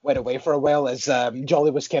went away for a while, as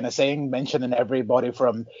Jolly was kind of saying, mentioning everybody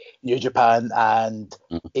from New Japan and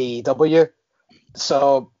AEW.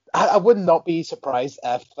 So I would not be surprised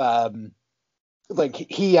if like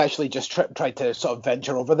he actually just tried to sort of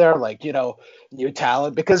venture over there, like, new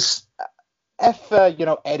talent, because if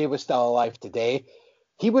Eddie was still alive today,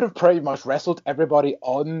 he would have pretty much wrestled everybody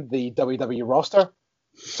on the WWE roster.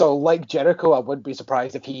 So like Jericho, I wouldn't be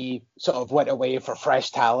surprised if he sort of went away for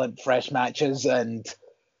fresh talent, fresh matches, and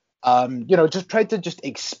just tried to just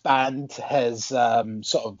expand his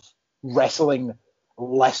sort of wrestling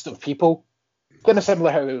list of people. Kind of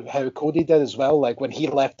similar how Cody did as well. Like when he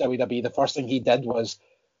left WWE, the first thing he did was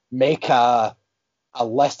make a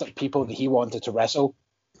list of people that he wanted to wrestle.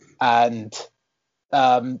 And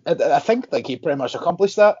I think like he pretty much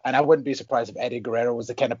accomplished that. And I wouldn't be surprised if Eddie Guerrero was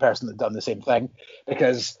the kind of person that done the same thing.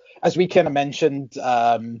 Because as we kind of mentioned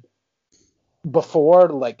before,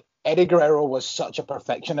 like Eddie Guerrero was such a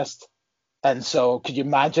perfectionist. And so could you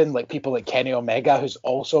imagine like people like Kenny Omega, who's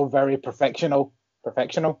also very perfectional?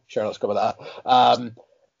 Sure, let's go with that.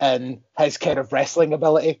 And his kind of wrestling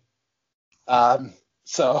ability.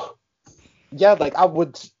 So yeah, like I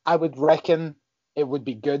would reckon it would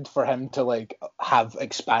be good for him to like have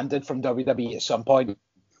expanded from WWE at some point.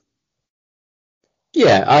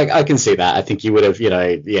 Yeah, I can see that. I think he would have,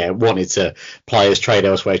 wanted to play his trade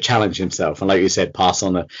elsewhere, challenge himself, and like you said, pass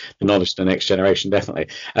on the knowledge to the next generation, definitely.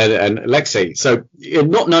 And Lexi, so you're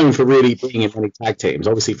not known for really being in many tag teams,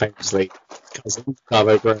 obviously famously,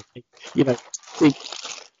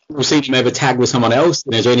 we've seen him ever tag with someone else.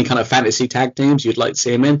 And is there any kind of fantasy tag teams you'd like to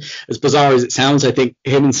see him in? As bizarre as it sounds, I think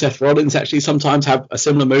him and Seth Rollins actually sometimes have a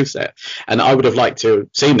similar moveset. And I would have liked to have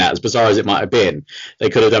seen that, as bizarre as it might have been. They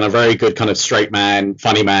could have done a very good kind of straight man,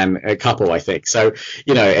 funny man couple, I think. So,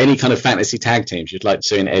 any kind of fantasy tag teams you'd like to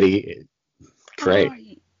see in Eddie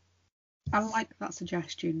create. I like that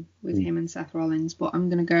suggestion with him and Seth Rollins, but I'm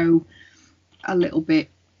going to go a little bit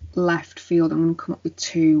left field. I'm going to come up with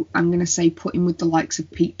two. I'm going to say put him with the likes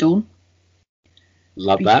of Pete Dunne.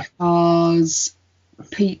 Love that. Because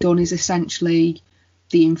Pete Dunne is essentially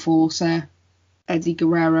the enforcer. Eddie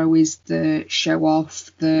Guerrero is the show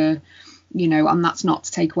off, and that's not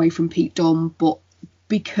to take away from Pete Dunne, but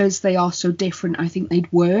because they are so different, I think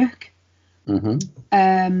they'd work. Mm-hmm.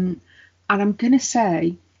 And I'm gonna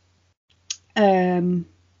say, and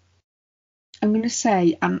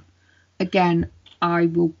again, I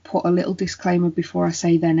will put a little disclaimer before I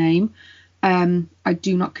say their name. I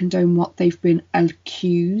do not condone what they've been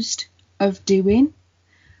accused of doing.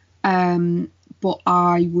 But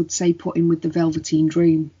I would say put in with the Velveteen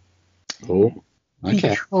Dream. Oh, okay.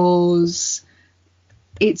 Because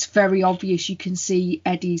it's very obvious. You can see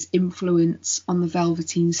Eddie's influence on the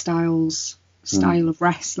Velveteen style of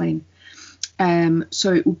wrestling.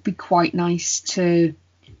 So it would be quite nice to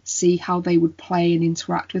see how they would play and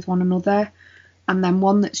interact with one another. And then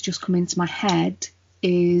one that's just come into my head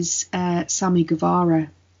is Sammy Guevara.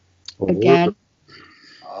 Oh. Again,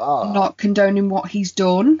 not condoning what he's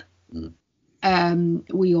done.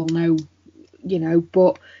 We all know,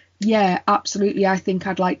 but yeah, absolutely. I think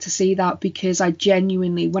I'd like to see that, because I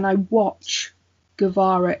genuinely, when I watch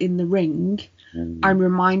Guevara in the ring, I'm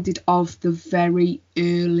reminded of the very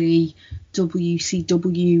early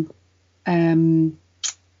WCW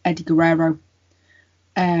Eddie Guerrero.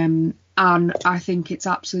 And I think it's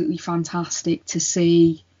absolutely fantastic to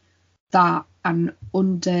see that. And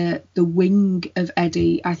under the wing of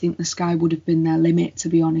Eddie, I think the sky would have been their limit, to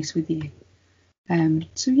be honest with you.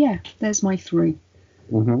 So yeah, there's my 3.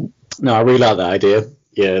 Mm-hmm. No, I really like that idea.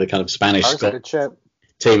 Yeah, the kind of Spanish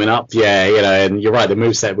teaming up. Yeah, and you're right, the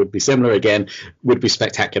moveset would be similar again, would be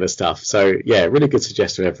spectacular stuff. So yeah, really good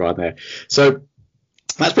suggestion, everyone there. So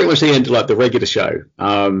that's pretty much the end of like the regular show.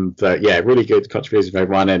 But yeah, really good contribution from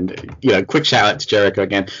everyone, and quick shout out to Jericho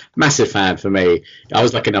again. Massive fan for me. I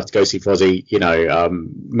was lucky enough to go see Fozzy,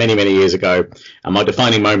 many years ago, and my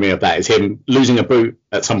defining moment of that is him losing a boot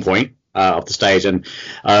at some point off the stage and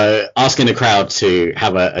asking the crowd to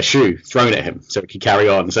have a shoe thrown at him so he could carry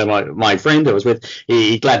on. So my friend I was with,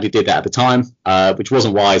 he gladly did that at the time, which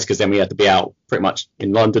wasn't wise, because then we had to be out pretty much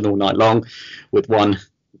in London all night long with one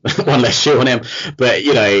less shoe on him. But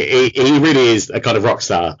he really is a kind of rock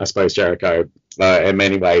star, I suppose, Jericho, in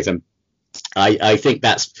many ways. And I think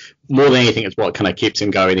that's more than anything, it's what kind of keeps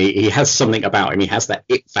him going. He has something about him. He has that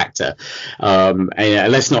it factor. And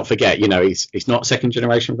let's not forget, he's not a second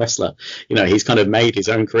generation wrestler. He's kind of made his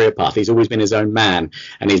own career path. He's always been his own man,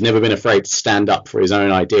 and he's never been afraid to stand up for his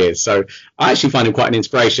own ideas. So I actually find him quite an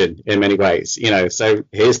inspiration in many ways. So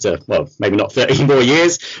here's to, well, maybe not 30 more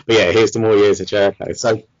years, but yeah, here's to more years of Jericho.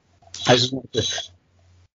 So I just wanted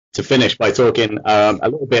to finish by talking a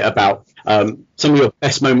little bit about some of your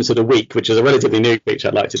best moments of the week, which is a relatively new feature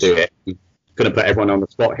I'd like to do here. I'm going to put everyone on the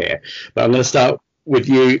spot here, but I'm going to start with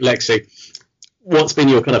you, Lexi. What's been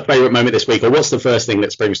your kind of favourite moment this week, or what's the first thing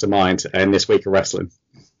that springs to mind in this week of wrestling?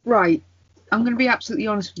 Right. I'm going to be absolutely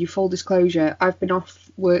honest with you, full disclosure. I've been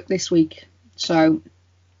off work this week, so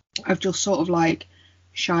I've just sort of like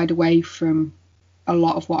shied away from a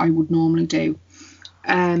lot of what I would normally do.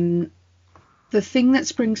 The thing that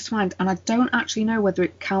springs to mind, and I don't actually know whether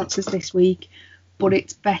it counts as this week, but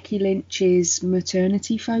it's Becky Lynch's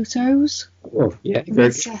maternity photos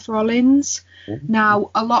with Seth Rollins. Now,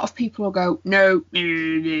 a lot of people will go, no.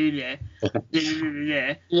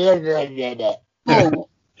 But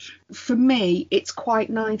for me, it's quite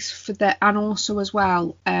nice for that, and also as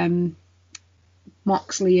well,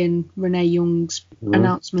 Moxley and Renee Young's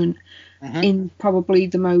announcement in probably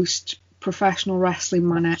the most professional wrestling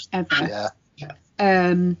manner ever. Yeah.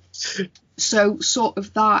 So sort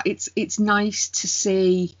of that, it's nice to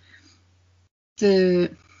see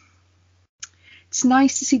the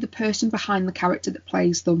person behind the character that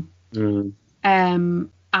plays them.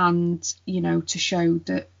 And to show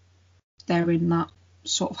that they're in that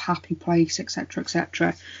sort of happy place,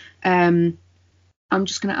 etc. I'm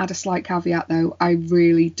just going to add a slight caveat though. I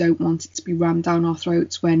really don't want it to be rammed down our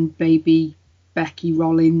throats when baby Becky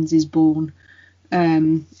Rollins is born.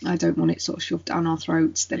 I don't want it sort of shoved down our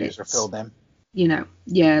throats that it's filled in.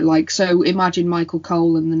 So imagine Michael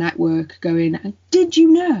Cole and the network going, did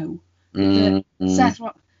you know that Seth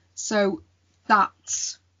so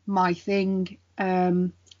that's my thing.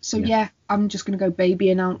 I'm just going to go baby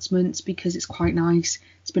announcements because it's quite nice.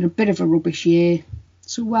 It's been a bit of a rubbish year,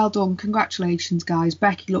 so well done, congratulations guys.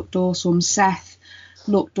 Becky looked awesome, Seth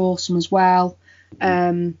looked awesome as well.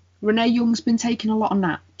 Renee Young's been taking a lot of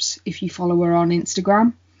naps, if you follow her on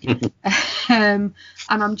Instagram. And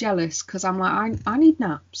I'm jealous because I'm like, I need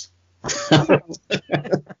naps.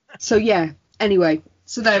 So, yeah. Anyway,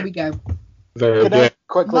 so there we go.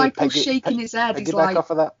 Michael's shaking his head. He's like...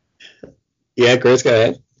 off of that? Yeah, Chris, go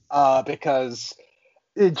ahead. Because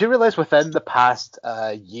do you realise within the past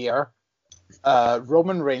year,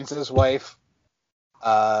 Roman Reigns' wife,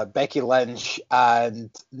 Becky Lynch,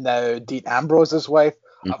 and now Dean Ambrose's wife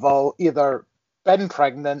have all either been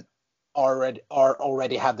pregnant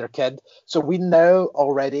already had their kid. So we now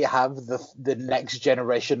already have the next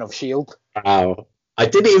generation of Shield. Wow. I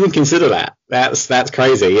didn't even consider that. That's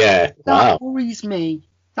crazy. Yeah. Wow. That worries me.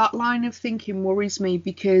 That line of thinking worries me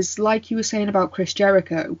because, like you were saying about Chris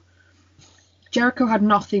Jericho had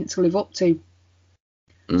nothing to live up to.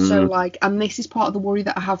 So, like, and this is part of the worry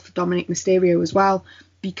that I have for Dominic Mysterio as well,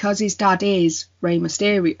 because his dad is Rey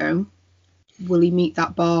Mysterio. Will he meet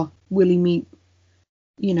that bar? Will he meet,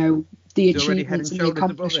 you know, the achievements and the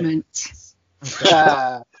accomplishments?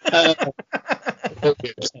 The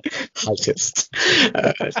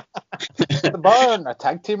bar and a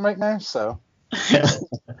tag team right now, so.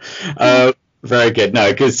 Very good.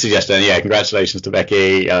 No, good suggestion. Yeah, congratulations to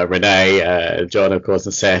Becky, Renee, John, of course,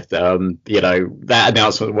 and Seth. You know, that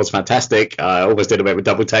announcement was fantastic. I almost did a bit of a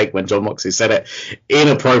double take when John Moxley said it in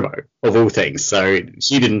a promo, of all things. So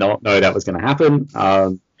she did not know that was going to happen.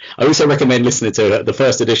 I also recommend listening to the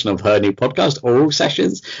first edition of her new podcast, Oral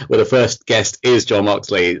Sessions, where the first guest is John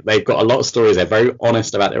Moxley. They've got a lot of stories. They're very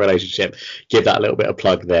honest about their relationship. Give that a little bit of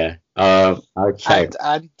plug there. Okay.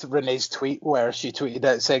 And Renee's tweet where she tweeted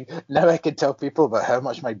out saying, "Now I can tell people about how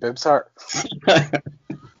much my boobs hurt."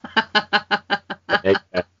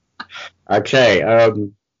 Okay.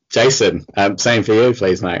 Jason, same for you,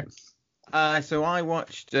 please, mate. So I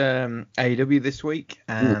watched AEW this week,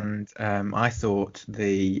 and I thought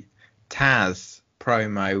the Taz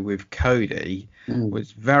promo with Cody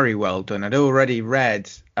was very well done. I'd already read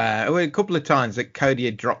a couple of times that Cody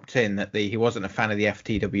had dropped in that he wasn't a fan of the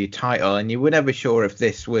FTW title, and you were never sure if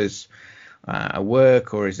this was a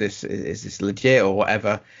work or is this legit or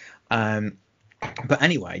whatever. But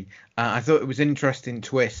anyway, I thought it was an interesting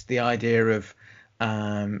twist, the idea of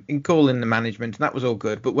in calling the management, and that was all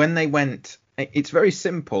good. But when they went, it's very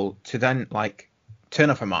simple to then like turn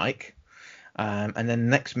off a mic, and then the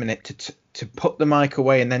next minute to put the mic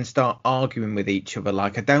away and then start arguing with each other.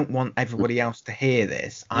 Like, I don't want everybody else to hear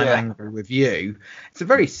this. I'm angry with you. It's a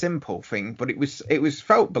very simple thing, but it was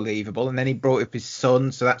felt believable. And then he brought up his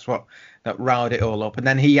son, so that riled it all up. And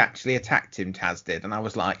then he actually attacked him, Taz did, and I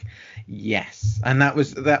was like, yes. And that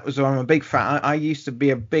was I'm a big fan. I used to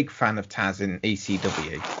be a big fan of Taz in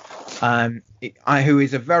ECW. Who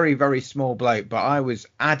is a very, very small bloke, but I was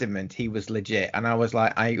adamant he was legit, and I was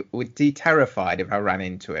like, I would be terrified if I ran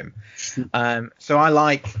into him. So I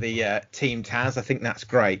like the Team Taz. I think that's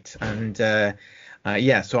great, and so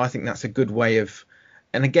I think that's a good way of.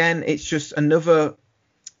 And again, it's just another.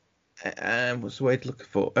 What's the word looking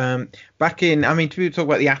for? Back in, to talk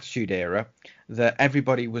about the Attitude Era, that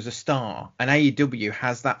everybody was a star, and AEW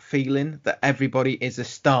has that feeling that everybody is a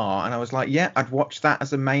star, and I was like, yeah, I'd watch that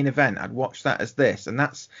as a main event, I'd watch that as this, and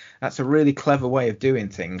that's a really clever way of doing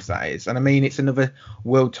things, that is. And I mean, it's another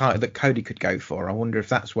world title that Cody could go for. I wonder if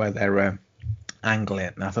that's where they're angling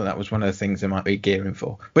it, and I thought that was one of the things they might be gearing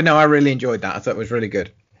for. But no, I really enjoyed that. I thought it was really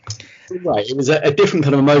good. Right, it was a different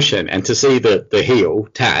kind of emotion, and to see the heel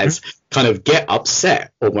Taz kind of get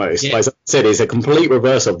upset almost, as I said, is a complete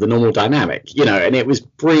reverse of the normal dynamic, you know, and it was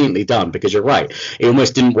brilliantly done, because you're right, he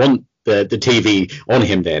almost didn't want the TV on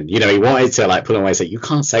him then, you know, he wanted to like put him away and say, you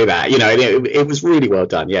can't say that, you know, and it was really well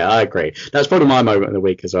done. Yeah, I agree. That's probably my moment of the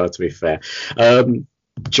week as well, to be fair.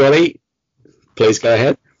 Jolly, please go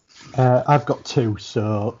ahead. I've got two.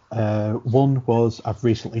 So one was I've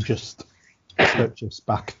recently just purchased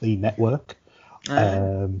back the network.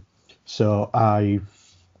 So I've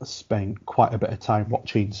spent quite a bit of time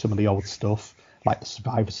watching some of the old stuff, like the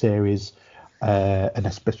Survivor Series, and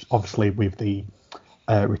especially obviously with the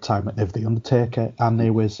retirement of The Undertaker. And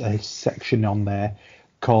there was a section on there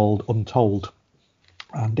called Untold,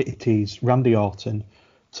 and it is Randy Orton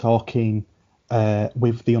talking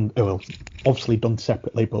with obviously done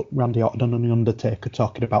separately, but Randy Orton and The Undertaker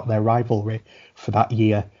talking about their rivalry for that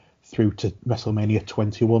year through to WrestleMania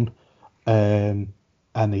 21,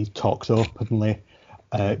 and he talks openly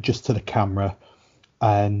just to the camera,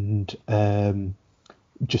 and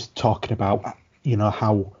just talking about, you know,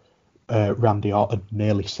 how Randy Orton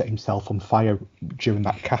nearly set himself on fire during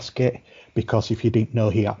that casket, because if you didn't know,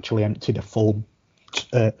 he actually emptied a full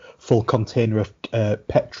container of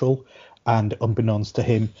petrol, and unbeknownst to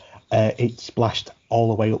him, it splashed all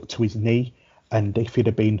the way up to his knee, and if he'd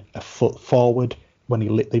have been a foot forward when he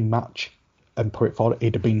lit the match and put it forward,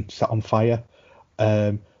 he'd have been set on fire.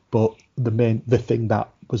 But the thing that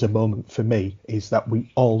was a moment for me is that we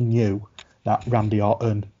all knew that Randy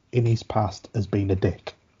Orton in his past has been a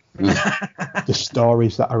dick. The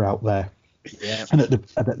stories that are out there. Yeah. And at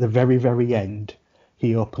the very, very end,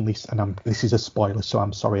 he openly, and this is a spoiler, so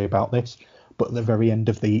I'm sorry about this, but at the very end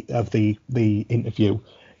of the interview,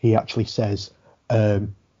 he actually says,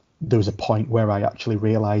 there was a point where I actually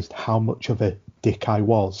realised how much of a dick I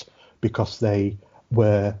was, because they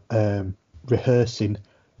were rehearsing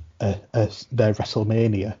their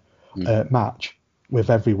WrestleMania match with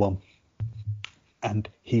everyone, and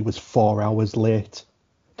he was 4 hours late.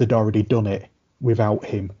 They'd already done it without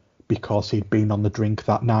him because he'd been on the drink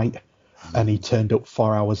that night, and he turned up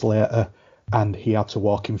 4 hours later, and he had to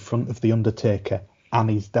walk in front of the Undertaker and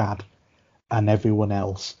his dad and everyone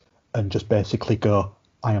else and just basically go,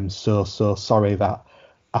 I am so sorry that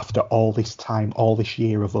after all this time, all this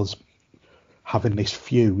year of us having this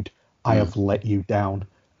feud, I have let you down.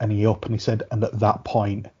 And he openly said, and at that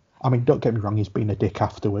point, I mean, don't get me wrong, he's been a dick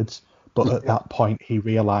afterwards, but at that point he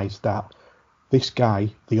realised that this guy,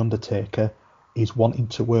 The Undertaker, is wanting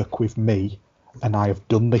to work with me, and I have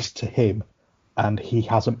done this to him, and he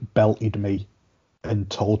hasn't belted me and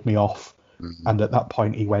told me off. And at that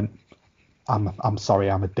point he went, I'm sorry,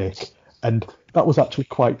 I'm a dick. And that was actually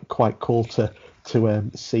quite cool to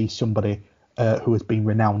see somebody who has been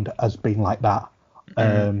renowned as being like that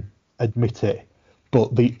admit it.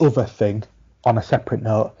 But the other thing, on a separate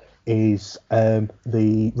note, is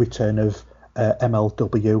the return of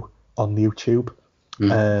MLW on YouTube.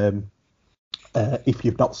 If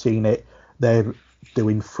you've not seen it, they're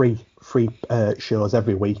doing free shows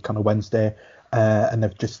every week on a Wednesday, and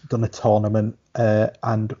they've just done a tournament.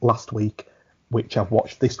 And last week, which I've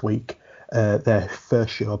watched this week, their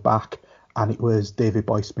first show back, and it was Davey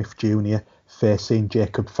Boy Smith Jr. facing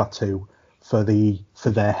Jacob Fatu for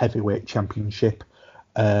their heavyweight championship.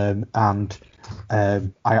 And I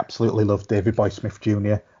absolutely love Davey Boy Smith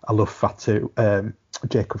Jr. I love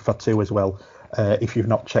Jacob Fatu as well. If you've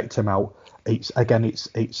not checked him out, it's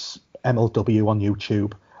MLW on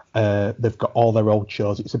YouTube. They've got all their old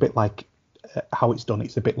shows. It's a bit like how it's done.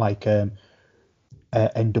 It's a bit like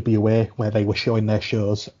NWA, where they were showing their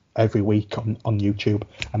shows every week on YouTube,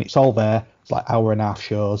 and it's all there. It's like hour-and-a-half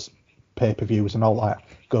shows, pay-per-views and all that.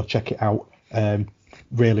 Go check it out.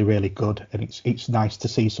 Really, really good, and it's nice to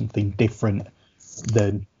see something different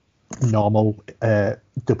than normal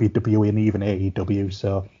WWE and even AEW.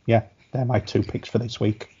 So yeah, they're my two picks for this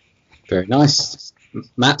week. Very nice.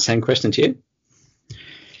 Matt, same question to you.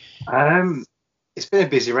 It's been a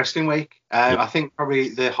busy wrestling week. I think probably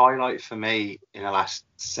the highlight for me in the last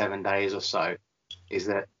 7 days or so is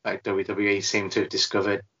that WWE seem to have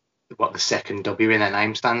discovered what the second W in their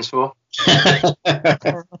name stands for. So,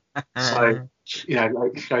 go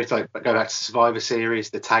back to Survivor Series,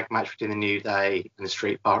 the tag match between the New Day and the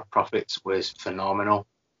Street Profits was phenomenal.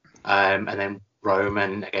 And then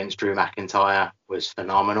Roman against Drew McIntyre was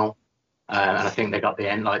phenomenal. And I think they got the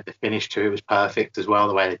end, the finish to it was perfect as well,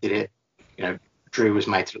 the way they did it. Drew was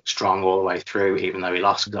made to look strong all the way through, even though he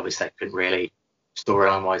lost, because obviously they couldn't really,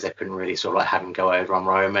 storyline-wise, they couldn't really sort of have him go over on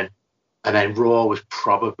Roman. And then Raw was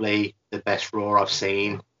probably the best Raw I've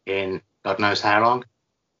seen in God knows how long,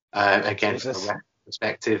 again, from a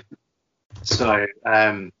perspective. So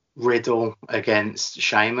Riddle against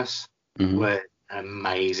Sheamus were an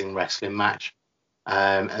amazing wrestling match.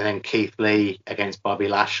 And then Keith Lee against Bobby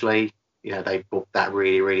Lashley, they booked that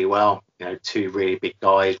really, really well. Two really big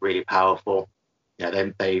guys, really powerful.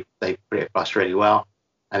 They put it across really well.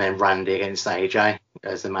 And then Randy against AJ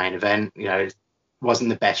as the main event. It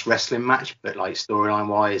wasn't the best wrestling match, but storyline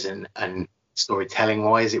wise and storytelling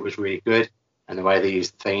wise, it was really good. And the way they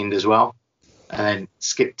used the Fiend as well. And then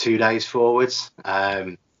skip 2 days forwards.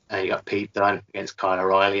 And you got Pete Dunne against Kyle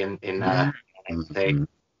O'Reilly in NXT.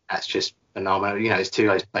 That's just phenomenal. It's two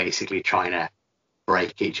guys basically trying to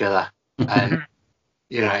break each other. And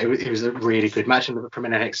it was a really good match. And from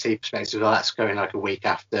an NXT perspective, that's going a week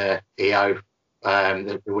after EO,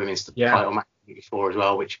 the women's title match before as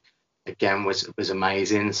well, which again was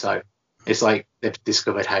amazing. So it's like they've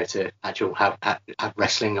discovered how to actually have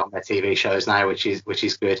wrestling on their TV shows now, which is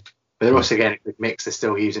good. But they're also getting a good mix. They're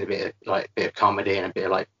still using a bit of comedy and a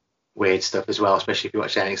bit of weird stuff as well, especially if you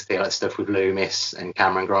watch NXT, stuff with Loomis and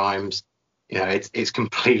Cameron Grimes. It's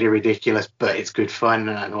completely ridiculous, but it's good fun,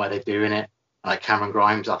 and the way they're doing it. Cameron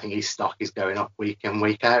Grimes, I think his stock is going up week in,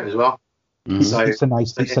 week out as well. So it's a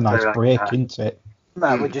nice break, isn't it?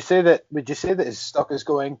 Man, would you say that his stock is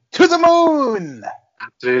going to the moon?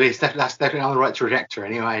 Absolutely, that's definitely on the right trajectory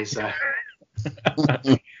anyway. So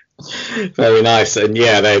very nice. And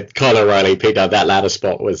Kyle O'Reilly picked up that ladder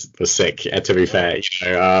spot was sick. To be fair, it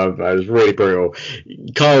was really brutal.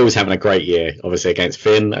 Kyle was having a great year, obviously against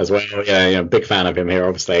Finn as well. Big fan of him here,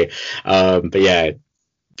 obviously. But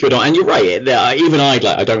good on. And you're right. Even I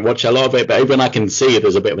don't watch a lot of it, but even I can see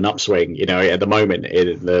there's a bit of an upswing, at the moment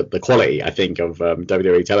in the quality, I think, of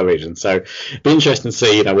WWE television. So it'll be interesting to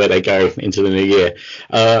see, where they go into the new year.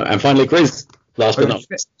 And finally, Grizz, last but not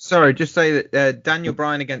Sorry, just say that Daniel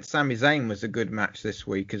Bryan against Sami Zayn was a good match this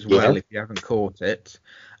week as well, if you haven't caught it.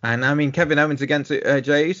 And I mean, Kevin Owens against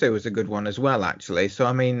Jey Uso was a good one as well, actually. So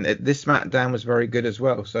I mean, this SmackDown was very good as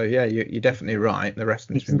well. So yeah, you're definitely right. The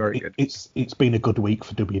wrestling's been very good. It's been a good week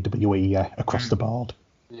for WWE across the board.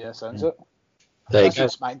 Yeah, sounds it. There you I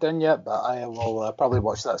haven't SmackDown yet, but I will probably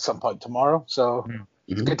watch that at some point tomorrow. So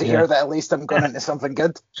it's good to hear that at least I'm going into something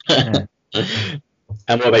good.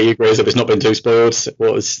 And what about you, Grizz? If it's not been too spoiled,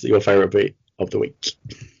 what was your favourite beat of the week?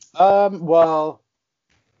 Well,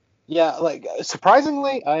 yeah, like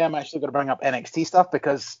surprisingly, I am actually going to bring up NXT stuff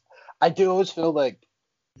because I do always feel like,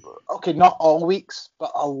 okay, not all weeks,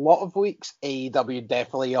 but a lot of weeks, AEW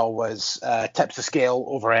definitely always tips the scale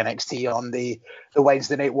over NXT on the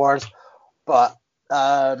Wednesday Night Wars. But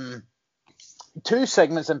two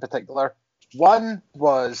segments in particular. One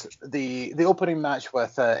was the opening match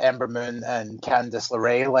with Ember Moon and Candice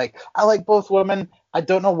LeRae. Like, I like both women. I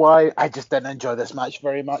don't know why. I just didn't enjoy this match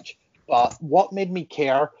very much. But what made me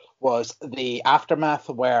care was the aftermath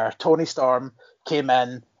where Toni Storm came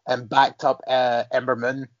in and backed up Ember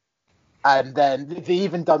Moon. And then they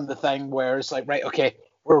even done the thing where it's like, right, okay,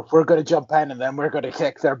 we're going to jump in and then we're going to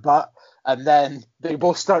kick their butt. And then they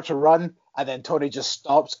both start to run. And then Toni just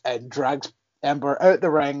stops and drags Ember out the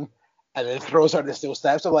ring and then throws her to the steel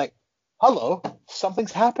steps. I'm like, hello,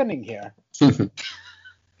 something's happening here.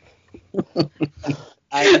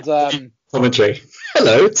 And commentary.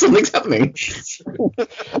 Hello, something's happening.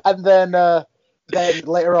 And then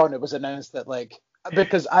later on, it was announced that, like,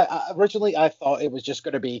 because I originally I thought it was just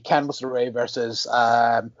going to be Candice LeRae versus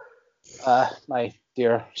my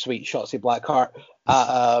dear sweet Shotzi Blackheart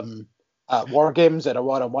at War Games in a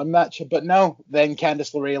one-on-one match, but no. Then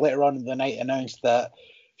Candice LeRae later on in the night announced that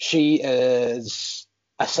she is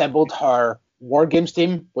assembled her War Games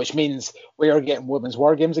team, which means we are getting Women's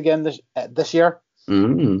War Games again this year.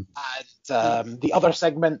 Mm. And the other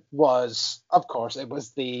segment was, of course, it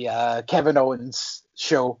was the Kevin Owens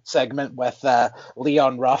show segment with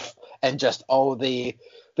Leon Ruff and just all the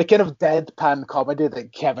kind of deadpan comedy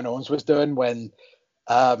that Kevin Owens was doing when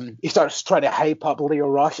he starts trying to hype up Leo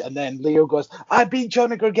Rush, and then Leo goes, I beat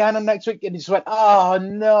Johnny Gargano next week, and he just went, oh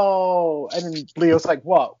no. And then Leo's like,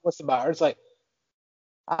 what's the matter? It's like,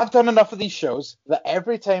 I've done enough of these shows that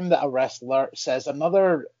every time that a wrestler says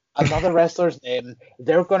another wrestler's name,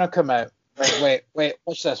 they're going to come out. Wait,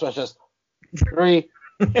 watch this. 3,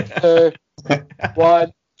 2,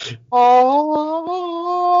 1.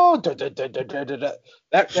 Oh,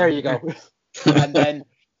 there you go. And then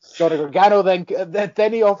Johnny Gargano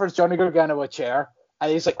then he offers Johnny Gargano a chair,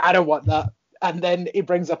 and he's like, I don't want that. And then he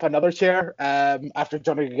brings up another chair after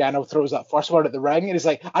Johnny Gargano throws that first one at the ring, and he's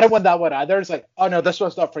like, I don't want that one either. It's like, oh no, this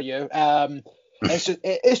one's not for you.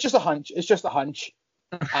 It's just a hunch. It's just a hunch.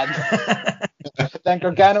 And then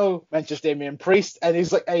Gargano mentions Damian Priest, and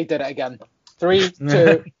he's like, hey, he did it again. 3,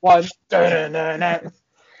 2, 1. Then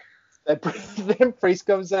Priest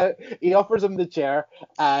comes out. He offers him the chair,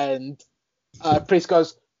 and Priest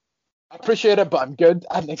goes, I appreciate it, but I'm good.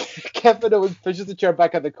 And then Kevin Owens pushes the chair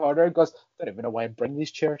back in the corner and goes, I don't even know why I bring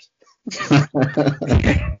these chairs.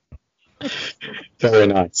 Very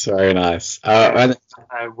nice, very nice. And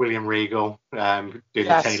William Regal doing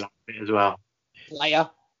the tail bit as well. Liar.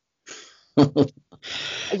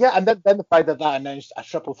 Yeah, and then the fact that announced a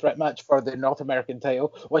triple threat match for the North American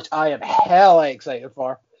title, which I am hella excited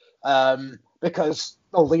for, because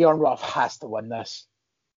Leon Ruff has to win this.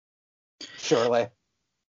 Surely.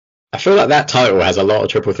 I feel like that title has a lot of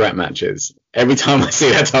triple threat matches. Every time I see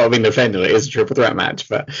that title being defended, it is a triple threat match.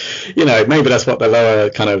 But, you know, maybe that's what the lower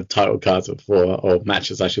kind of title cards are for, or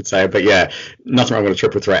matches, I should say. But yeah, nothing wrong with a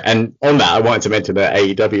triple threat. And on that, I wanted to mention that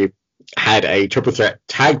AEW had a triple threat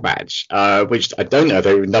tag match, which I don't know if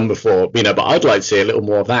they've even done before, you know, but I'd like to see a little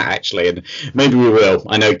more of that actually, and maybe we will.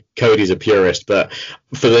 I know Cody's a purist, but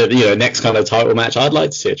for the, you know, next kind of title match, I'd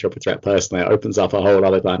like to see a triple threat personally. It opens up a whole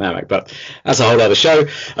other dynamic, but that's a whole other show.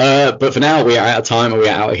 But for now, we are out of time and we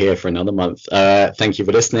are out of here for another month. Thank you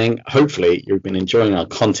for listening. Hopefully you've been enjoying our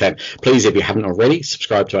content. Please, if you haven't already,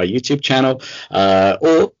 subscribe to our YouTube channel,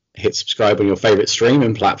 or hit subscribe on your favorite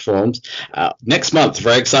streaming platforms. Next month,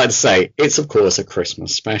 very excited to say, it's of course a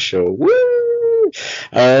Christmas special. Woo!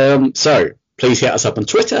 So please hit us up on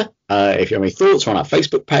Twitter. If you have any thoughts, we're on our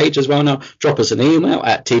Facebook page as well now. Drop us an email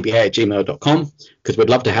at tba@gmail.com, because we'd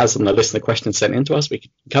love to have some of the listener questions sent in to us we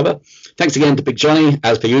can cover. Thanks again to Big Johnny,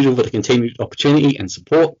 as per usual, for the continued opportunity and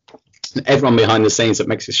support. Everyone behind the scenes that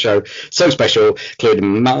makes this show so special,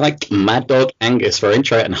 including Malik, Mad Dog, Angus for our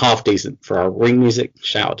intro, and Half Decent for our ring music.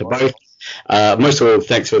 Shout out to both. Most of all,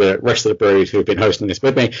 thanks for the rest of the brood who've been hosting this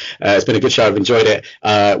with me. It's been a good show. I've enjoyed it.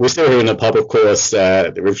 We're still here in the pub, of course.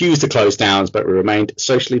 The refused to close down, but we remained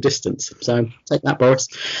socially distanced. So take that, Boris.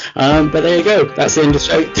 But there you go. That's the end of the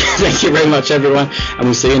show. Thank you very much, everyone, and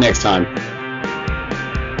we'll see you next time.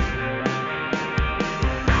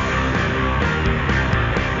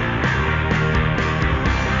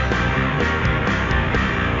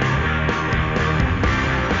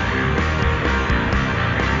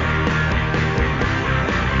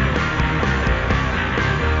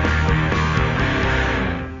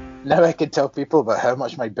 Now I can tell people about how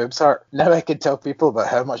much my boobs hurt. Now I can tell people about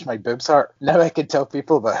how much my boobs hurt. Now I can tell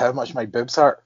people about how much my boobs hurt.